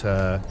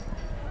 but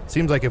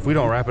seems like if we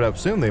don't wrap it up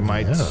soon, they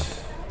might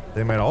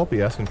all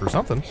be asking for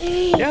something.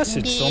 Yes,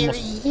 it's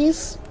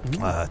almost...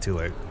 Too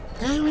late.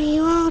 How are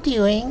you all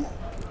doing?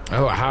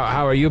 Oh,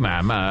 how are you,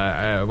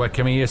 ma'am? What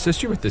can we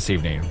assist you with this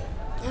evening?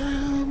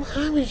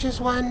 I was just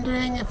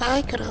wondering if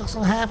I could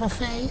also have a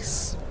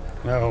face.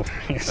 Oh,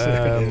 yes, it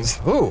is.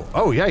 Oh,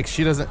 yikes!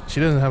 She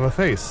doesn't have a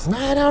face.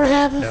 I don't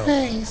have a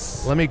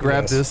face. Let me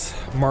grab this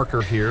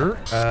marker here.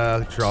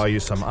 Draw you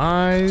some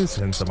eyes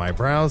and some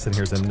eyebrows, and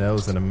here's a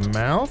nose and a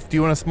mouth. Do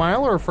you want a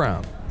smile or a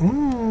frown?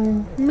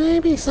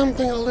 Maybe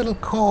something a little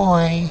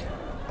coy.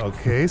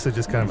 Okay, so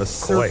just kind of a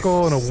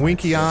circle and a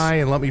winky eye,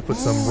 and let me put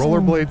some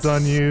rollerblades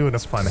on you and a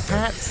fun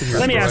hat.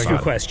 Let me ask you a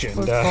question.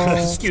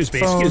 Excuse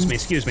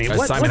me.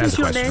 What Simon has is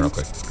a your question name? real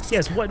quick.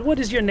 Yes, what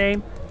is your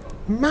name?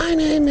 My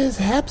name is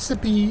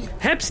Hepzibah.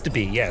 Hepzibah,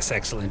 yes,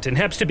 excellent. And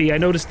Hepzibah, I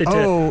noticed that...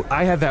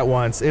 I had that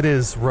once. It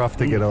is rough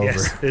to get over.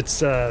 Yes, it's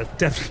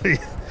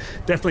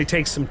definitely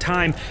takes some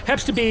time.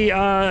 Hepzibah,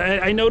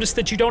 I noticed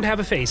that you don't have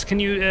a face. Can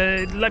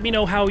you let me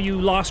know how you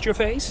lost your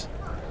face?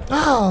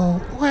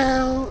 Oh,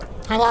 well,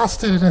 I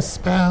lost it in a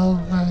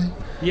spell. I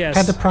Yes.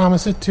 had to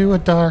promise it to a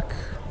dark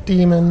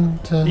demon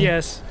to,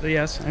 Yes,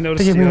 I noticed.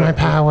 to give me you're- my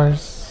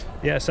powers.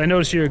 Yes, I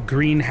noticed you're a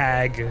green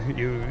hag.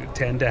 You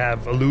tend to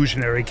have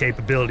illusionary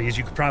capabilities.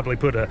 You could probably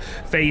put a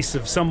face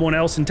of someone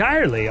else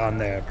entirely on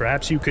there.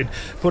 Perhaps you could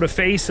put a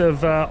face of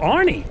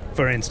Arnie,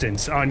 for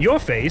instance, on your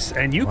face,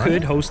 and you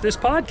could host this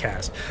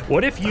podcast.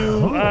 What if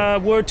you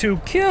were to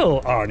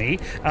kill Arnie,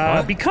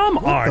 become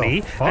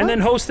Arnie, and then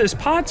host this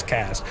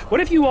podcast?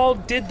 What if you all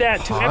did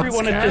that to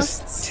everyone at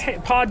this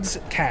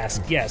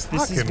podcast? Yes,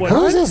 this is what...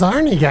 Who's this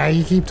Arnie guy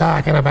you keep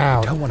talking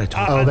about? I don't want to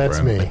talk Oh, over that's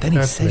him, me. But then he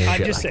That's says me. shit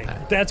I'm just like saying,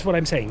 that. that's what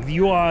I'm saying.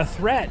 You are a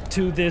threat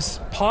to this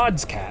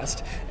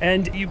podcast,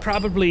 and you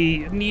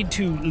probably need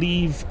to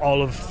leave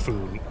all of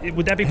food.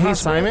 Would that be possible?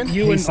 Simon?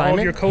 You Hey, and all Simon?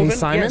 of your Hey, coven?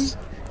 Simon?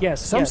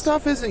 Yes. Some yes.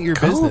 stuff isn't your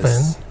Coven?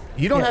 business.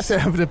 You don't Yes. have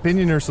to have an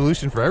opinion or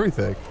solution for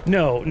everything.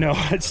 No,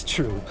 that's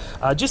true.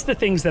 Just the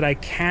things that I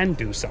can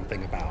do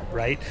something about,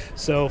 right?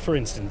 So, for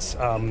instance,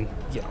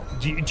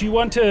 do you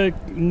want to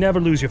never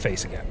lose your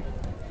face again?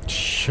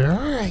 Sure,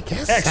 I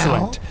guess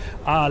Excellent.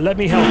 so. Let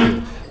me help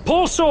you.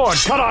 Pull sword,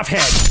 cut off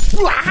head.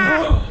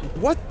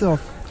 What the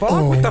fuck?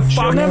 What the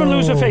She'll fuck? never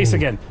lose her face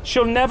again.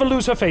 She'll never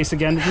lose her face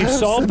again. We've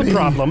solved the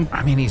problem.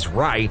 I mean, he's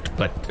right,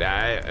 but,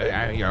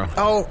 you know.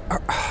 Oh,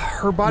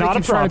 her body Not a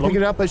keeps trying to problem.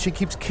 pick it up, but she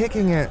keeps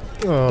kicking it.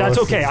 That's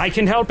okay. I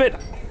can help it.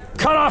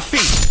 Cut off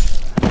feet.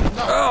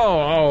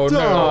 Oh,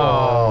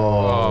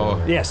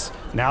 no. Yes.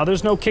 Now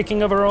there's no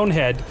kicking of her own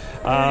head.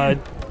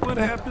 What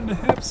happened to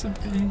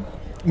Hepzibah?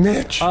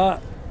 Mitch.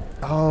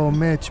 Oh,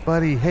 Mitch,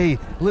 buddy. Hey,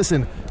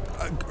 listen.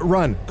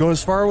 Run. Go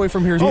as far away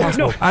from here as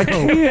possible. no. I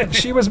can't.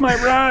 She was my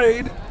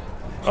ride.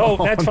 Oh,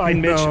 that's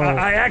fine, Mitch. no.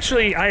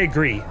 I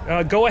agree.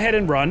 Go ahead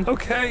and run.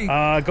 Okay.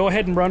 Go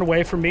ahead and run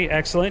away from me.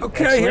 Excellent.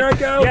 Okay, Excellent. here I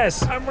go.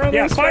 Yes. I'm running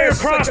Yeah, as fire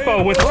fast as I crossbow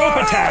can. with rope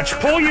attached.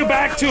 Pull you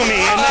back to me,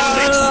 and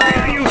then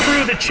spear you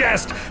through the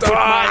chest with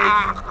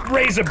my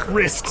razor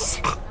wrists.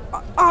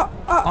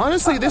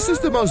 Honestly, this is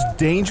the most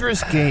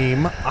dangerous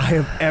game I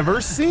have ever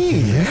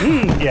seen.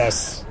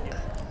 Yes.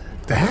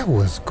 That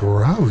was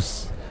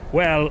gross.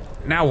 Well,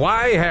 Now,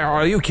 why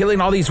are you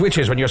killing all these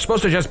witches when you're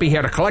supposed to just be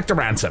here to collect a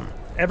ransom?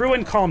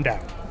 everyone calm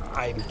down.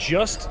 I'm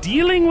just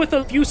dealing with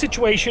a few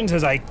situations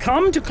as I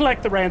come to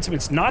collect the ransom.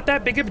 It's not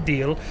that big of a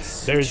deal.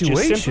 There's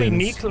just simply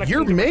me collecting.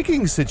 You're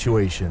making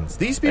situations.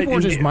 These people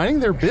are just minding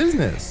their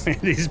business.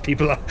 These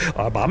people are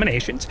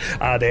abominations.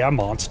 They are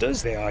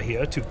monsters. They are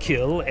here to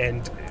kill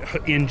and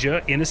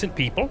injure innocent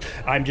people.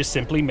 I'm just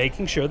simply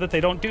making sure that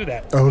they don't do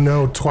that. Oh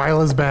no,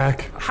 Twyla's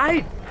back.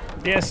 Hi.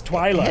 Yes,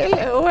 Twyla.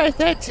 Hello, I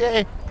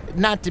thought,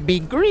 not to be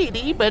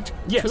greedy, but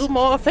Yes. 2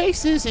 more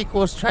faces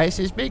equals twice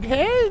as big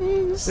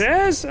hands.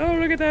 Yes. Oh,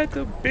 look at that.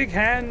 The big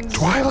hands.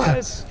 Twyla!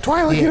 Yes.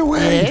 Twyla, get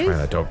away!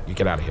 Twyla, don't. You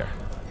get out of here.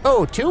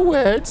 Oh, 2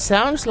 words.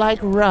 Sounds like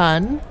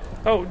run.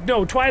 Oh,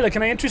 no, Twyla,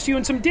 can I interest you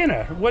in some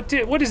dinner? What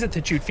is it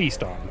that you'd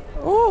feast on?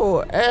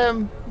 Oh,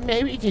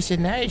 maybe just a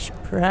nice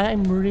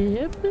prime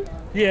rib?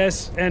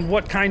 Yes, and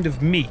what kind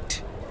of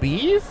meat?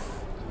 Beef?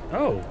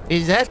 Oh,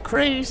 Is that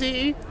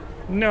crazy?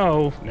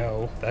 no,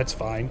 that's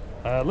fine.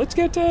 Let's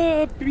get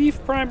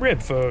beef prime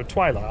rib for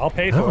Twyla. I'll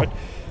pay for it.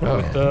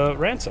 the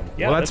ransom.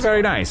 Yeah, well, that's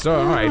very nice.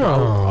 All right,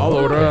 I'll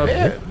order.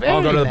 Very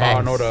I'll go to the bar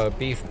and nice. order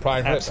beef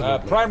prime rib.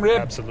 Absolutely. Prime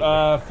rib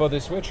Absolutely. for the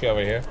switch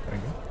over here.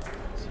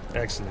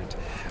 Excellent.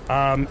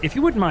 If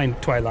you wouldn't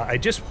mind, Twyla,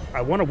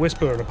 I want to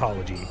whisper an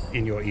apology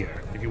in your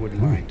ear, if you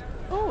wouldn't mind.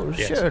 Oh,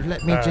 Yes. sure.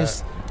 Let me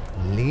just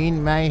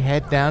lean my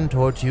head down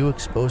towards you,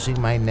 exposing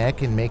my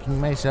neck and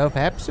making myself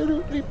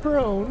absolutely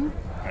prone.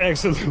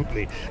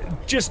 Absolutely.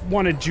 Just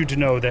wanted you to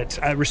know that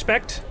I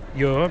respect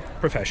your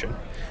profession.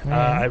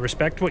 I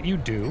respect what you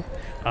do.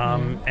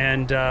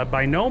 And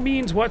by no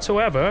means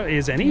whatsoever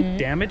is any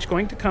damage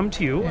going to come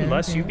to you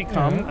unless you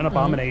become an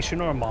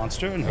abomination or a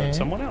monster and hurt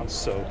someone else.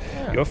 So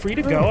you're free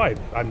to go.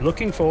 I'm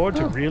looking forward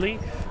to really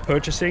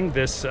purchasing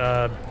this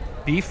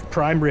beef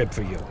prime rib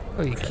for you.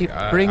 Oh, you keep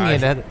bringing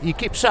it up. You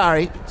keep,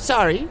 sorry.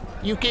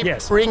 You keep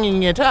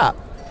bringing it up.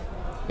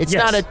 It's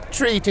not a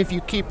treat if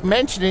you keep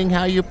mentioning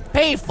how you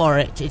pay for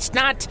it. It's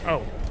not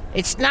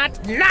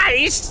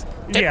nice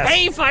to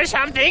pay for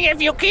something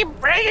if you keep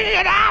bringing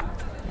it up.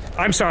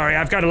 I'm sorry,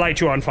 I've got to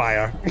light you on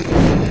fire. Oh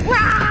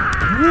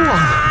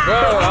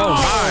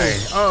my!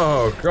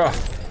 Oh god,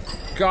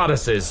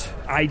 goddesses!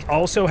 I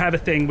also have a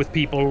thing with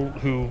people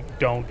who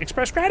don't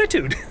express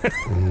gratitude.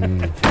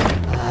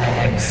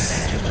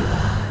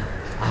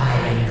 I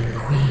am the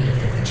queen of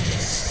the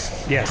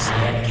witches. Yes. I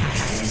am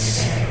casting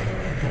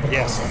spell.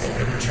 Yes.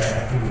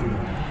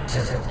 To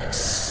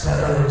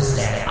expose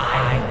their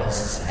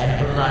idols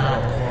and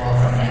blood will pour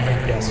from every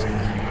Yes.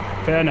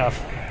 Fair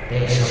enough.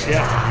 They shall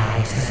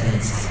die to the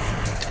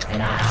insect,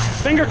 and I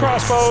Finger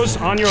crossbows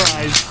on your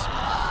eyes.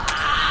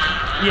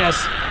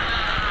 Yes.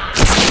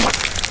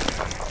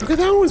 Okay,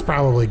 that one was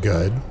probably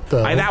good.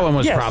 That one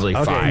was probably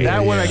fine.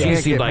 That one I She can't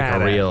seemed get like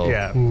mad a at. real.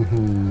 Yeah.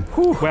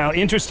 Well,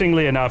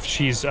 interestingly enough,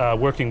 she's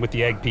working with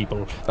the egg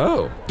people.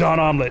 Oh. Don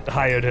Omelette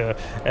hired her,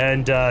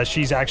 and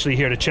she's actually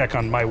here to check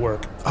on my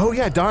work. Oh,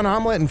 yeah, Don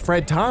Omelette and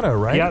Fred Tata,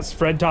 right? Yes,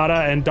 Fred Tata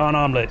and Don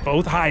Omelette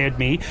both hired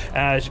me.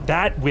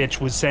 That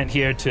witch was sent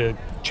here to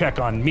check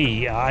on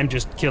me. I'm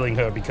just killing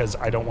her because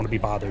I don't want to be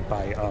bothered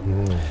by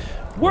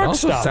work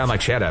also stuff. sound like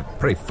she had a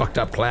pretty fucked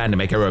up plan to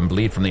make everyone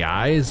bleed from the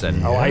eyes.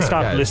 And I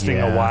stopped listening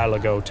a while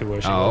ago to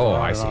her. She goes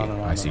on I and see. on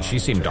and on I see. and She on.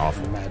 seemed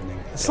awful.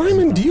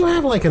 Simon, do you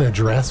have like an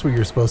address where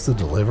you're supposed to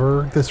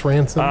deliver this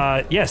ransom?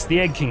 Yes, the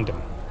Egg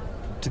Kingdom.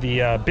 To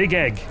the big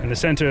egg in the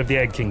center of the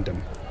Egg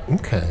Kingdom.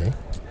 Okay.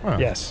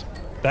 Yes,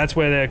 that's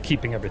where they're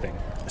keeping everything.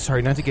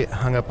 Sorry, not to get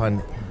hung up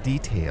on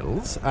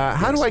details.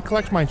 How do I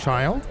collect my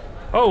child?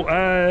 Oh,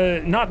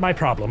 not my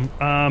problem.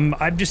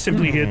 I'm just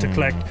simply here to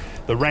collect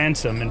the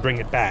ransom and bring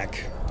it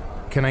back.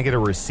 Can I get a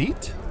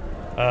receipt?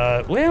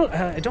 I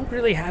don't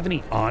really have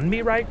any on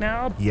me right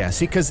now. Yeah,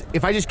 see, because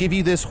if I just give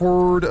you this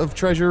hoard of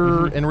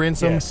treasure and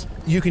ransom,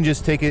 you can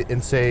just take it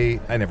and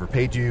say, I never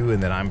paid you,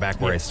 and then I'm back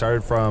where I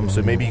started from.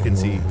 So maybe you can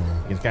see, you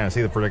can kind of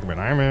see the predicament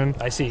I'm in.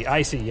 I see,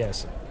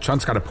 yes.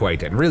 Chunt's got a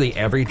point, and really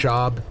every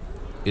job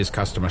is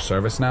customer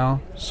service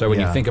now. So when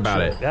you think about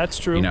it, that's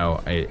true. You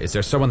know, is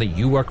there someone that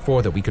you work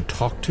for that we could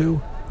talk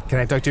to? Can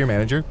I talk to your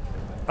manager?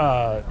 Can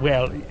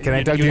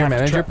I talk to your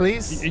manager,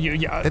 please?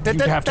 You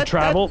have to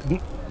travel.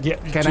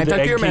 Can I talk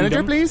to your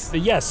manager, please?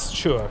 Yes,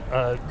 sure.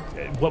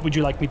 What would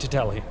you like me to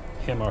tell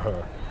him or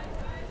her?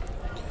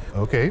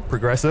 Okay,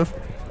 progressive.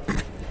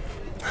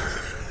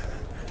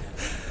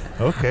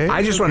 Okay.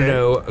 I just want to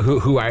know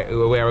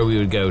where we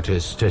would go to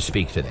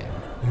speak to them.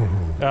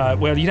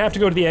 Well, you'd have to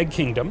go to the Egg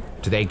Kingdom.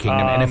 To the Egg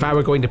Kingdom, and if I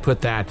were going to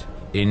put that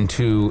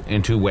into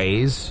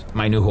Waze,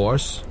 my new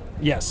horse.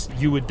 Yes,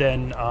 you would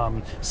then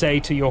say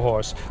to your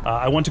horse,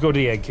 I want to go to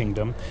the Egg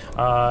Kingdom.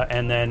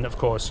 And then, of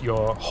course,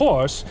 your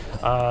horse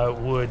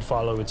would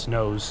follow its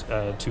nose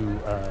to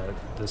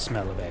the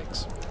smell of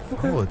eggs.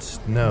 Follow its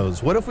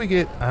nose. What if we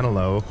get, I don't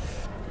know,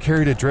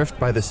 carried adrift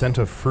by the scent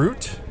of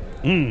fruit?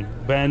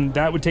 Then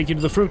that would take you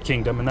to the Fruit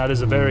Kingdom, and that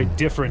is a very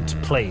different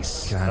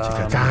place.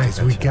 Gotcha. Guys,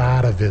 we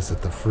gotta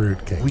visit the Fruit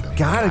Kingdom. We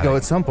gotta go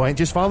at some point.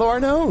 Just follow our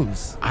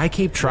nose. I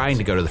keep trying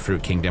to go to the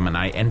Fruit Kingdom, and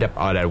I end up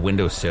on a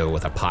windowsill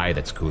with a pie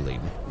that's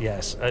cooling.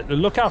 Yes.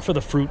 Look out for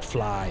the fruit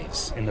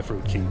flies in the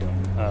Fruit Kingdom.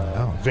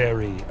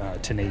 Very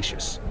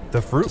tenacious.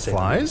 The fruit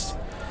flies?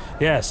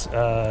 Yes.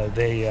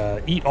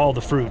 They eat all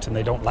the fruit, and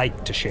they don't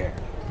like to share.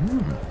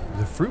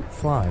 The fruit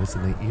flies,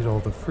 and they eat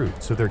all the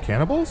fruit. So they're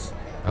cannibals?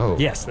 Oh.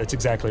 Yes, that's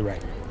exactly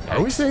right. Are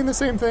we saying the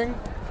same thing?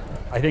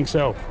 I think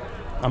so.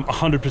 I'm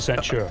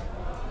 100% sure.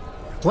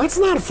 Let's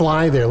not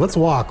fly there. Let's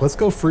walk. Let's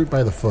go fruit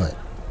by the foot.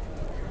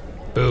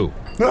 Boo.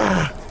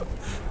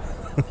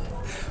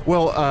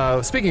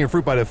 Well, speaking of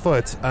fruit by the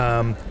foot,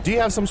 do you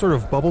have some sort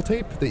of bubble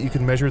tape that you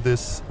can measure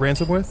this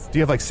ransom with? Do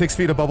you have like 6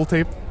 feet of bubble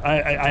tape?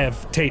 I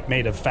have tape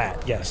made of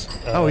fat, yes.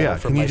 Oh, yeah.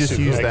 from Can you my just suit.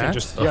 use I can that?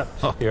 just-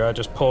 Here, I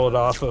just pull it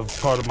off of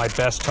part of my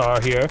best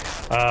tar here.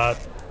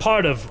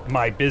 Part of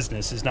my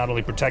business is not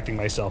only protecting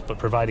myself, but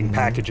providing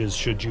packages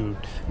should you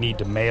need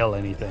to mail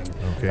anything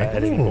at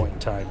any point in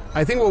time.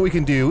 I think what we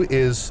can do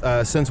is,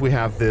 since we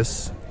have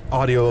this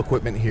audio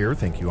equipment here,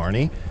 thank you,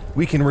 Arnie,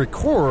 we can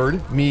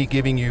record me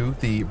giving you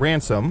the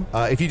ransom.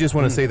 If you just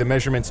want to say the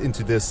measurements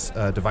into this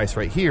device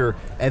right here,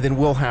 and then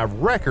we'll have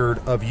record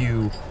of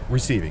you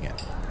receiving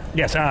it.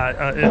 Yes,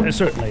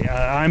 certainly.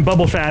 I'm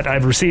Bubble Fat.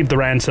 I've received the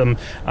ransom,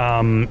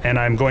 and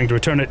I'm going to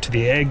return it to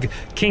the Egg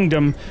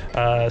Kingdom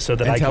so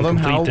that I can complete this job. Tell them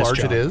how large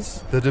it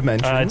is, the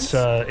dimensions.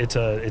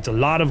 It's a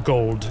lot of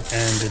gold,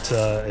 and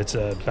it's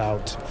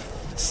about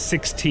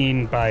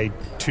 16 by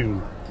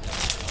 2.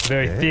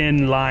 Very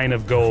thin line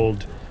of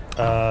gold,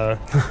 about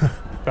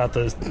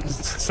the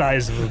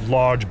size of a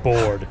large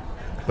board.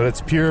 But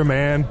it's pure,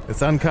 man.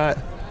 It's uncut.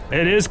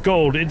 It is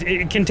gold.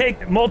 It can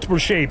take multiple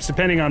shapes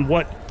depending on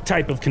what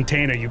type of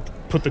container you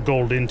put the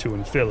gold into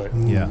and fill it.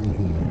 Yeah.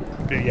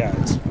 Yeah,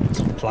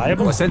 it's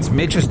pliable. Well, since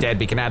Mitch is dead,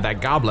 we can add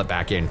that goblet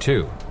back in,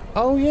 too.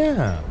 Oh,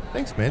 yeah.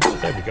 Thanks, Mitch.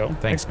 There we go.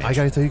 Thanks, Mitch. I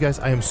gotta tell you guys,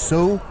 I am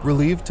so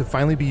relieved to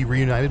finally be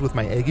reunited with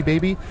my Eggy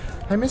baby.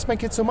 I miss my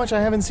kid so much.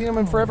 I haven't seen him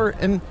in forever.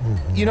 And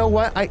you know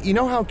what? You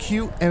know how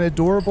cute and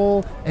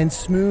adorable and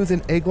smooth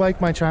and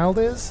egg-like my child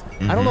is?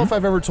 I don't know if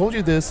I've ever told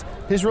you this.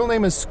 His real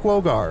name is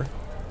Squogar.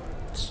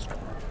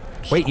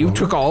 Wait, you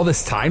took all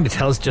this time to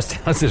tell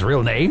us his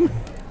real name?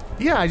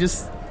 Yeah,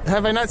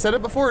 have I not said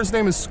it before? His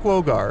name is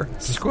Squogar.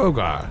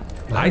 Squogar.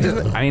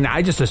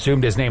 I just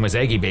assumed his name was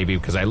Eggy Baby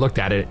because I looked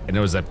at it and it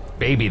was a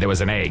baby that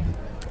was an egg.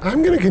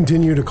 I'm going to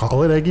continue to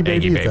call it Eggy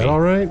Baby. Is that all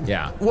right?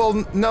 Yeah.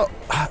 Well, no.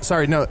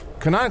 Sorry, no.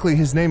 Canonically,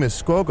 his name is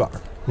Squogar.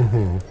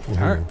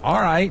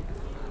 All right.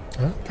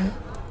 Okay.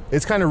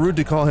 It's kind of rude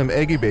to call him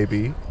Eggy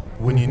Baby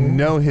when you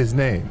know his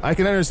name. I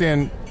can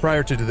understand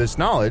prior to this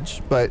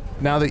knowledge, but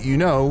now that you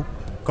know,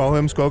 call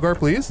him Squogar,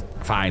 please.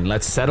 Fine,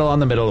 let's settle on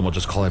the middle and we'll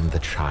just call him the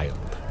child.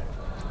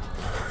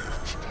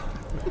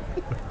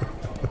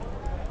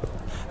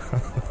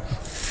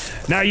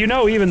 Now,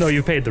 even though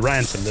you paid the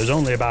ransom, there's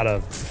only about a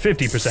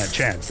 50%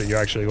 chance that you're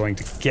actually going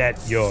to get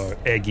your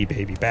Eggy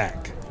Baby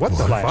back. What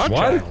the fuck?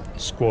 What?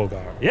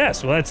 Squogar.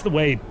 Yes, well, that's the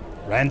way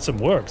ransom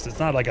works. It's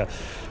not like a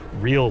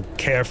real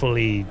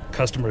carefully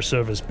customer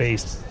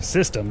service-based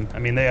system. I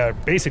mean, they are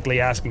basically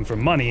asking for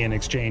money in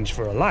exchange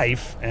for a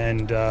life,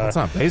 and... That's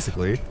not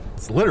basically.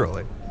 It's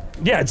literally.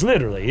 Yeah, it's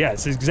literally.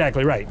 Yes,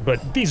 exactly right.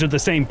 But these are the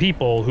same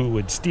people who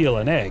would steal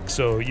an egg,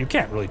 so you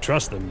can't really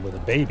trust them with a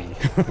baby.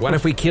 What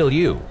if we kill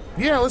you?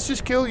 Yeah, let's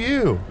just kill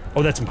you.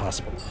 Oh, that's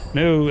impossible.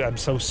 No, I'm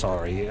so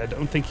sorry. I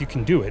don't think you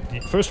can do it.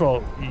 First of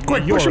all,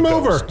 quick, you're push him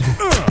over.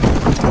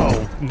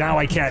 Oh, now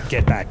I can't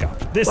get back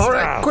up. All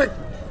right, quick.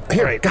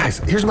 Here, right. guys,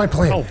 here's my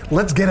plan. Oh.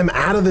 Let's get him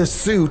out of this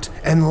suit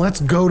and let's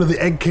go to the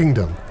Egg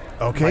Kingdom.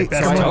 Okay,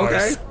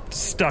 okay.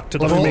 Stuck to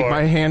the floor. floor. Let me make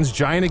my hands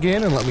giant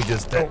again and let me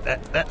just...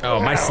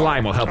 my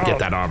slime will help get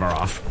that armor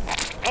off.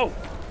 Oh.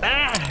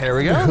 There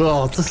we go.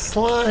 Oh, it's a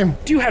slime.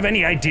 Do you have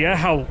any idea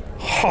how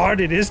hard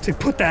it is to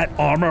put that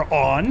armor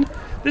on?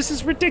 This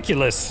is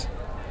ridiculous.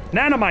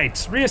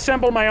 Nanomites,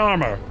 reassemble my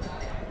armor.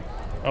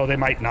 Oh, they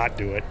might not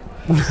do it.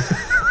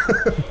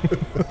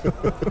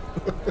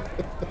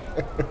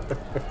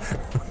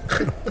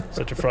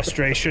 Such a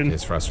frustration.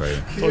 It's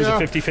frustrating. It's always a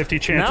 50-50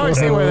 chance. Now I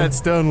see why that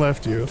stone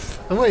left you.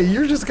 Oh, wait,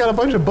 you just got a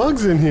bunch of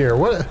bugs in here.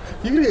 What?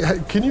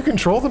 Can you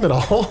control them at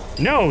all?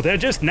 No, they're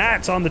just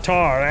gnats on the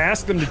tar. I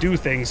asked them to do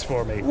things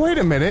for me. Wait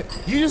a minute.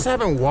 You just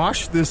haven't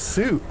washed this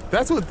suit.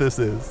 That's what this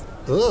is.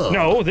 Ugh.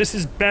 No, this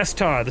is best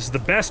tar. This is the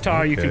best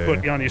tar you can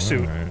put on your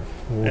suit. Right.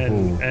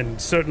 And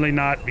certainly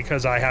not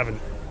because I haven't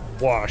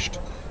washed,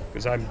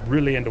 because I'm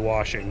really into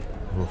washing.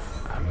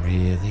 I'm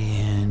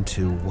really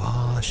into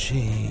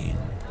washing.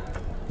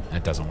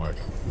 That doesn't work.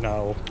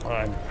 No,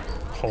 I'm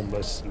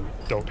homeless and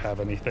don't have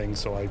anything,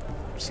 so I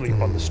sleep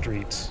on the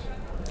streets.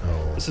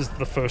 Oh. This is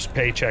the first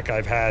paycheck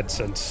I've had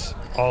since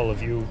all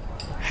of you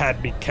had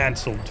me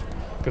canceled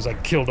because I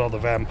killed all the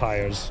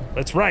vampires.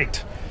 That's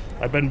right.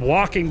 I've been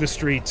walking the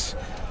streets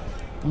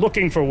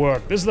looking for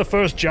work. This is the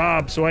first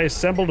job, so I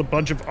assembled a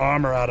bunch of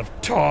armor out of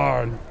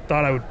tar and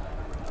thought I would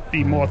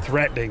be more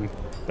threatening.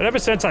 But ever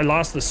since I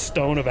lost the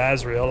Stone of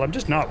Azrael, I'm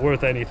just not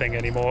worth anything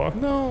anymore.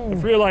 No.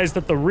 I've realized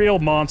that the real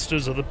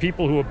monsters are the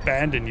people who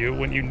abandon you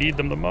when you need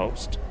them the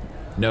most.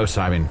 No,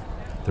 Simon.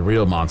 The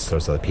real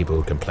monsters are the people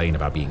who complain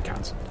about being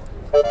cancelled.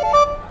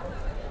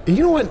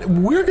 You know what?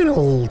 We're going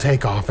to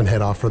take off and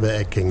head off for the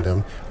Egg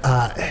Kingdom.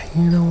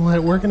 You know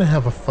what? We're going to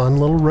have a fun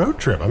little road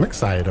trip. I'm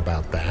excited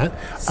about that.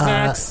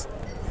 Snacks.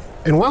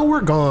 And while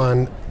we're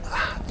gone,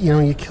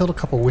 you killed a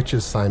couple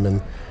witches,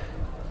 Simon.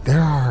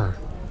 There are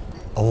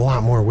a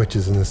lot more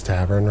witches in this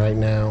tavern right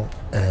now,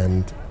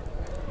 and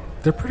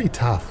they're pretty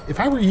tough. If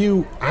I were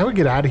you, I would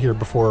get out of here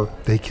before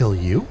they kill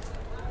you.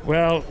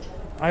 Well,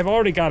 I've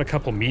already got a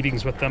couple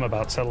meetings with them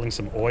about settling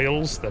some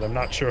oils that I'm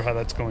not sure how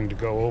that's going to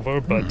go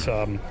over, but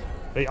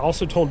they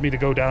also told me to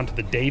go down to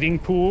the dating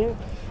pool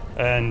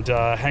and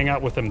hang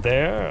out with them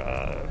there.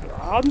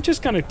 I'm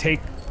just going to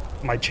take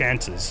my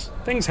chances.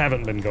 Things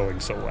haven't been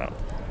going so well.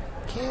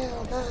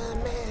 Kill the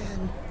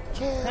man.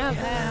 Kill the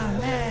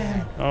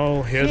man.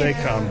 Oh, here they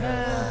come.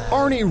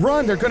 Arnie,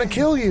 run! They're gonna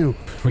kill you!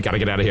 We gotta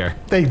get out of here.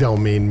 They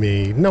don't mean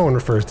me. No one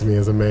refers to me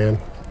as a man.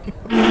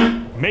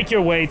 Make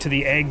your way to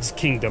the Egg's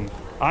Kingdom.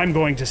 I'm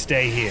going to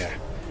stay here,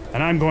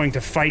 and I'm going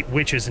to fight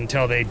witches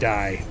until they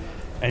die.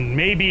 And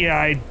maybe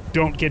I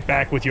don't get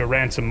back with your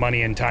ransom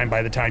money in time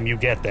by the time you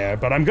get there,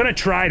 but I'm going to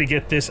try to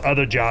get this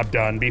other job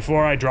done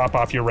before I drop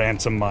off your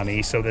ransom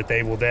money so that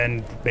they will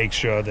then make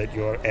sure that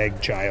your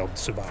egg child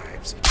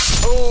survives.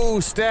 Oh,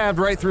 stabbed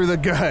right through the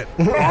gut.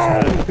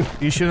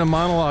 You should have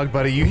monologued,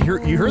 buddy. You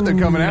heard them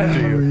coming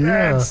after you.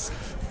 Yes.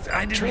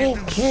 I didn't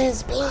Drink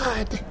his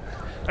blood.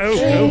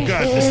 Oh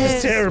God, this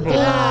is terrible.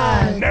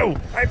 No,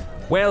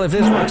 Well, if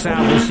this works out,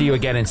 we'll see you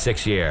again in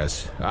 6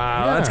 years.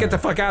 Let's get the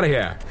fuck out of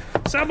here.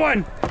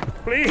 Someone,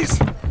 please,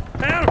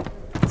 help.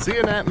 See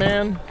you, Nat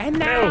Man. And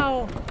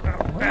now,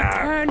 we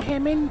turn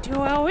him into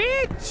a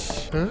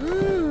witch.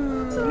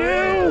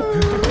 No.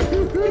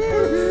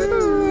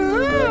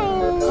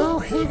 Oh,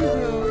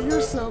 Hero,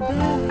 you're so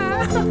bad.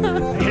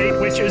 I hate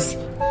witches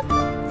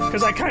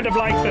because I kind of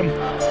like them.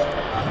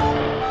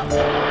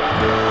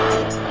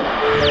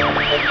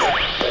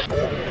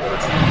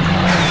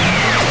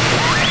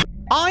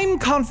 I'm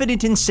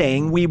confident in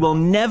saying we will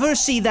never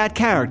see that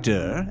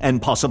character,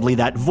 and possibly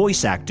that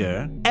voice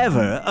actor,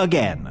 ever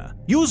again.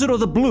 Yuzuru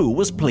the Blue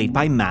was played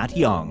by Matt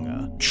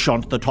Young.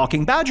 Chunt the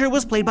Talking Badger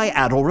was played by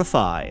Adol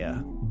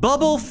Rafai.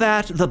 Bubble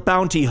Fat the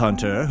Bounty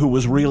Hunter, who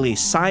was really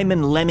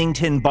Simon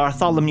Leamington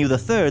Bartholomew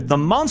III, the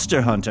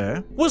Monster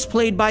Hunter, was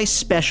played by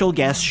special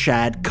guest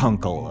Shad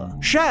Kunkel.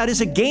 Shad is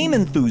a game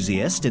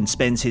enthusiast and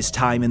spends his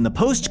time in the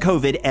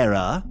post-COVID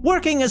era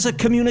working as a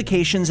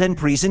communications and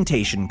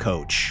presentation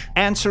coach,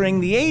 answering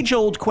the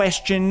age-old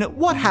question,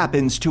 what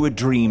happens to a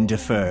dream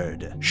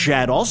deferred?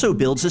 Shad also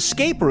builds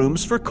escape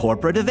rooms for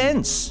corporate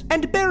events.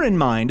 And bear in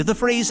mind, the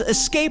phrase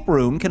escape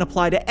room can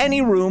apply to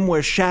any room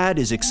where Shad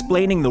is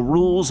explaining the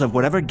rules of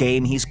whatever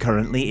game he's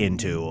currently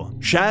into.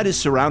 Shad is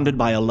surrounded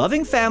by a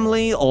loving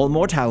family, all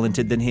more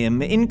talented than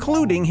him,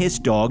 including his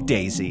dog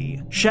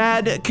Daisy.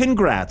 Shad,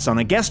 congrats on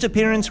a guest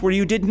appearance where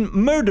you didn't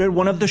murder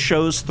one of the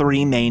show's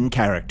 3 main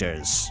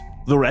characters.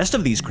 The rest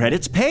of these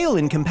credits pale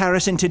in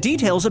comparison to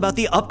details about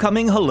the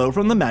upcoming Hello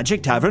from the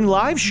Magic Tavern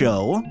live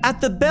show at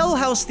the Bell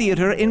House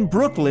Theater in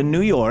Brooklyn, New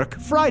York,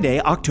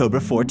 Friday, October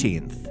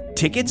 14th.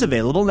 Tickets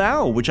available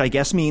now, which I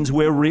guess means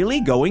we're really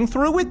going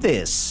through with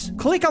this.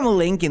 Click on the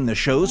link in the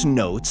show's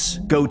notes,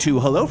 go to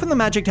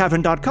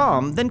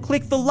hellofromthemagictavern.com, then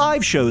click the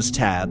Live Shows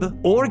tab,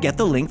 or get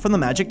the link from the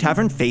Magic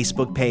Tavern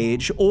Facebook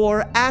page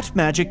or at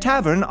Magic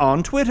Tavern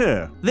on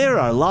Twitter. There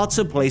are lots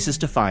of places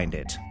to find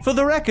it. For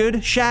the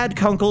record, Shad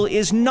Kunkel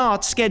is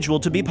not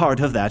scheduled to be part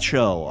of that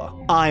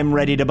show. I'm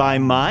ready to buy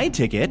my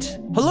ticket.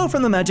 Hello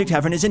from the Magic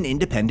Tavern is an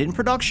independent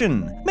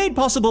production, made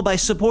possible by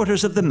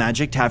supporters of the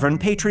Magic Tavern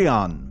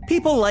Patreon.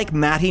 People like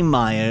Matty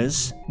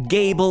Myers,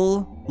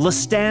 Gable,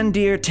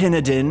 Lastandir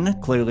Tinadin,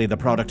 clearly the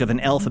product of an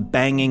elf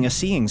banging a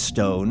seeing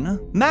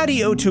stone,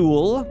 Maddie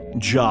O'Toole,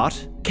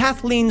 Jot,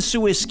 Kathleen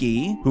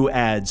Suiski, who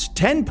adds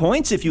 10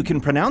 points if you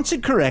can pronounce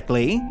it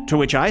correctly, to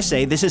which I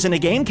say, this isn't a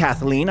game,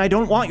 Kathleen, I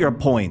don't want your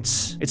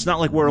points. It's not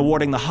like we're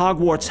awarding the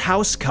Hogwarts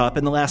House Cup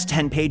in the last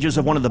 10 pages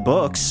of one of the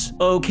books.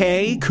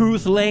 Okay,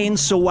 Kuth Lane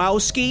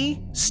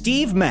Sawowski,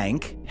 Steve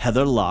Mank,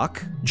 Heather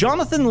Locke,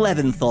 Jonathan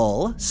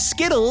Leventhal,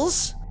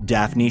 Skittles,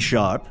 Daphne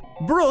Sharp,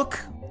 Brooke,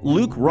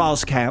 Luke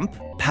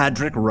Roskamp,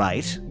 Patrick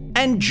Wright,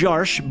 and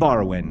Jarsh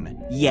Barwin.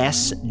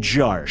 Yes,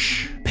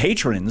 Jarsh.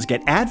 Patrons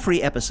get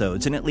ad-free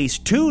episodes and at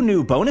least 2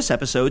 new bonus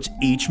episodes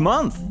each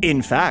month.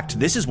 In fact,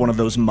 this is one of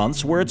those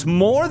months where it's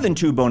more than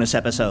 2 bonus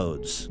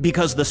episodes,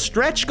 because the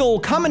stretch goal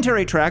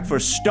commentary track for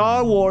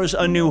Star Wars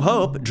A New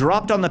Hope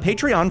dropped on the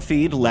Patreon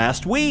feed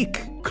last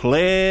week.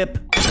 Clip.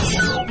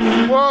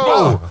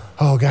 Whoa!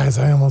 Oh, guys,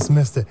 I almost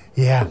missed it.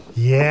 Yeah.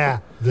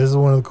 This is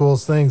one of the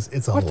coolest things.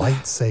 It's a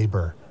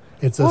lightsaber.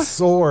 It's a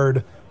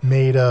sword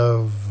made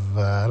of,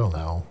 I don't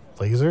know,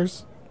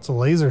 lasers? It's a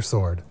laser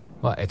sword.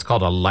 Well, it's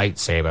called a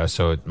lightsaber,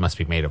 so it must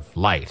be made of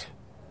light.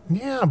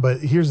 Yeah,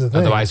 but here's the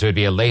thing. Otherwise, it would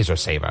be a laser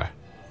saber.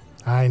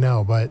 I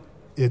know, but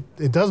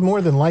it does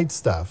more than light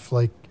stuff.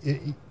 Like,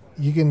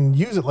 you can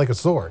use it like a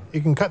sword.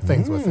 You can cut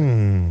things with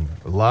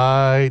it.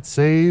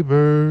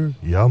 Lightsaber,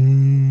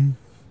 yum.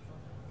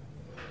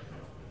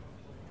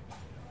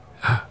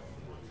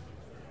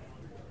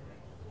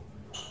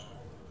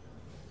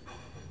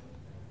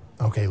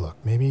 Okay, look,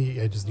 maybe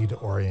I just need to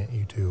orient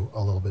you two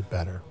a little bit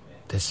better.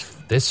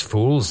 This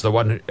fool's the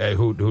one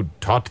who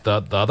taught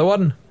the other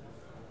one?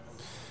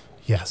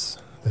 Yes,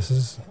 this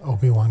is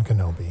Obi-Wan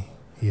Kenobi.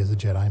 He is a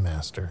Jedi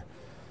Master.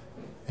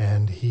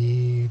 And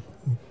he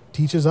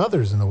teaches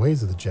others in the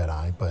ways of the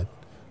Jedi, but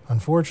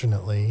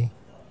unfortunately,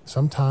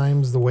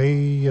 sometimes the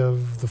way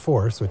of the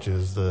Force, which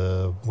is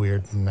the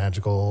weird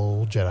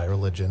magical Jedi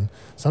religion,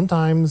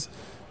 sometimes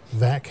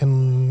that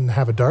can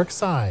have a dark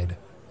side.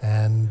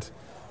 And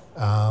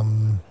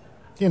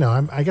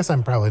I guess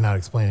I'm probably not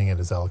explaining it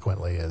as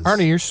eloquently as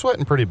Arnie, you're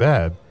sweating pretty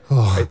bad.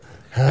 I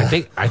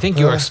think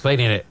you were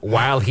explaining it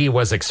while he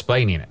was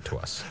explaining it to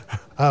us.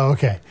 Oh,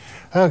 okay.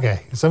 Okay.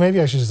 So maybe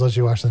I should just let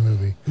you watch the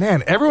movie.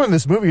 Man, everyone in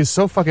this movie is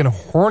so fucking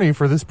horny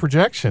for this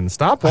projection.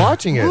 Stop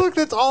watching it. Look,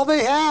 that's all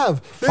they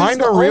have.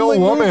 Find a real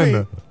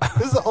woman.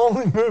 This is the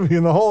only movie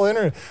in the whole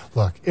internet.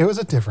 Look, it was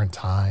a different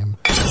time.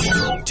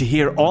 To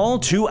hear all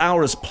 2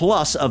 hours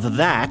plus of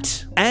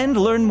that and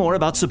learn more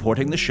about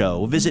supporting the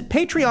show, visit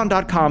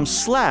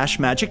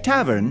patreon.com/Magic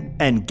Tavern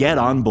and get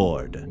on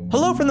board.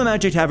 Hello from the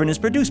Magic Tavern is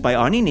produced by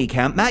Arnie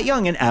Niekamp, Matt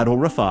Young, and Adol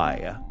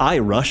Rafai. I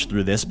rushed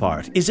through this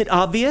part. Is it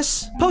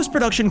obvious?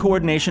 Post-production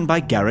coordination by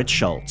Garrett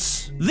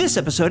Schultz. This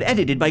episode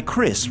edited by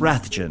Chris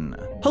Rathjen.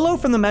 Hello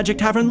from the Magic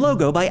Tavern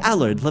logo by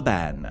Allard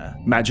Laban.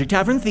 Magic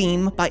Tavern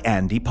theme by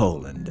Andy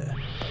Poland.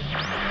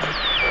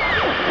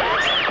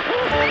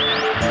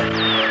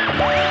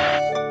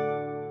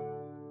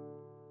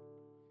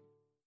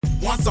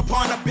 Once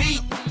upon a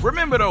beat.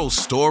 Remember those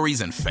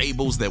stories and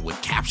fables that would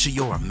capture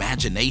your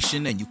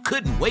imagination and you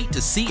couldn't wait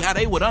to see how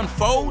they would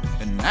unfold?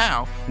 And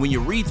now, when you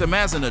read them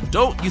as an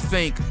adult, you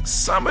think,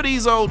 some of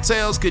these old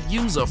tales could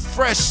use a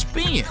fresh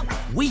spin.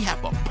 We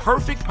have a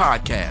perfect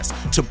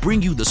podcast to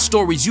bring you the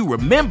stories you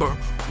remember,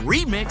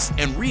 remix,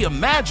 and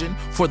reimagine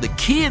for the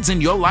kids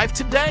in your life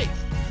today.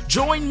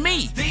 Join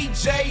me,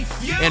 DJ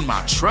Few, and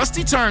my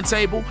trusty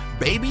turntable,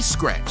 Baby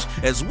Scratch,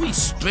 as we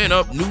spin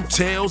up new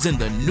tales in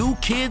the New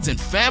Kids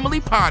and Family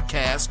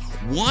podcast,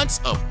 Once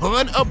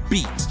Upon a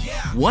Beat.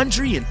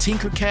 Wondery and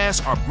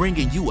Tinkercast are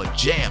bringing you a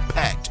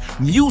jam-packed,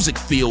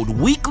 music-filled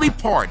weekly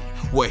party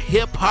where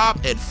hip-hop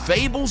and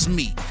fables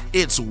meet.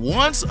 It's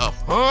Once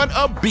Upon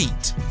a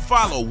Beat.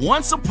 Follow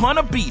Once Upon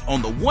a Beat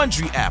on the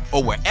Wondery app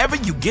or wherever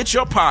you get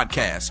your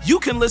podcasts. You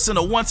can listen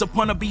to Once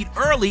Upon a Beat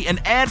early and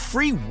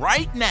ad-free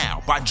right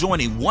now by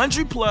joining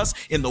Wondery Plus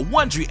in the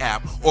Wondery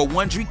app or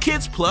Wondery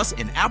Kids Plus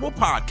in Apple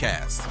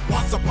Podcasts.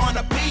 Once Upon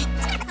a Beat.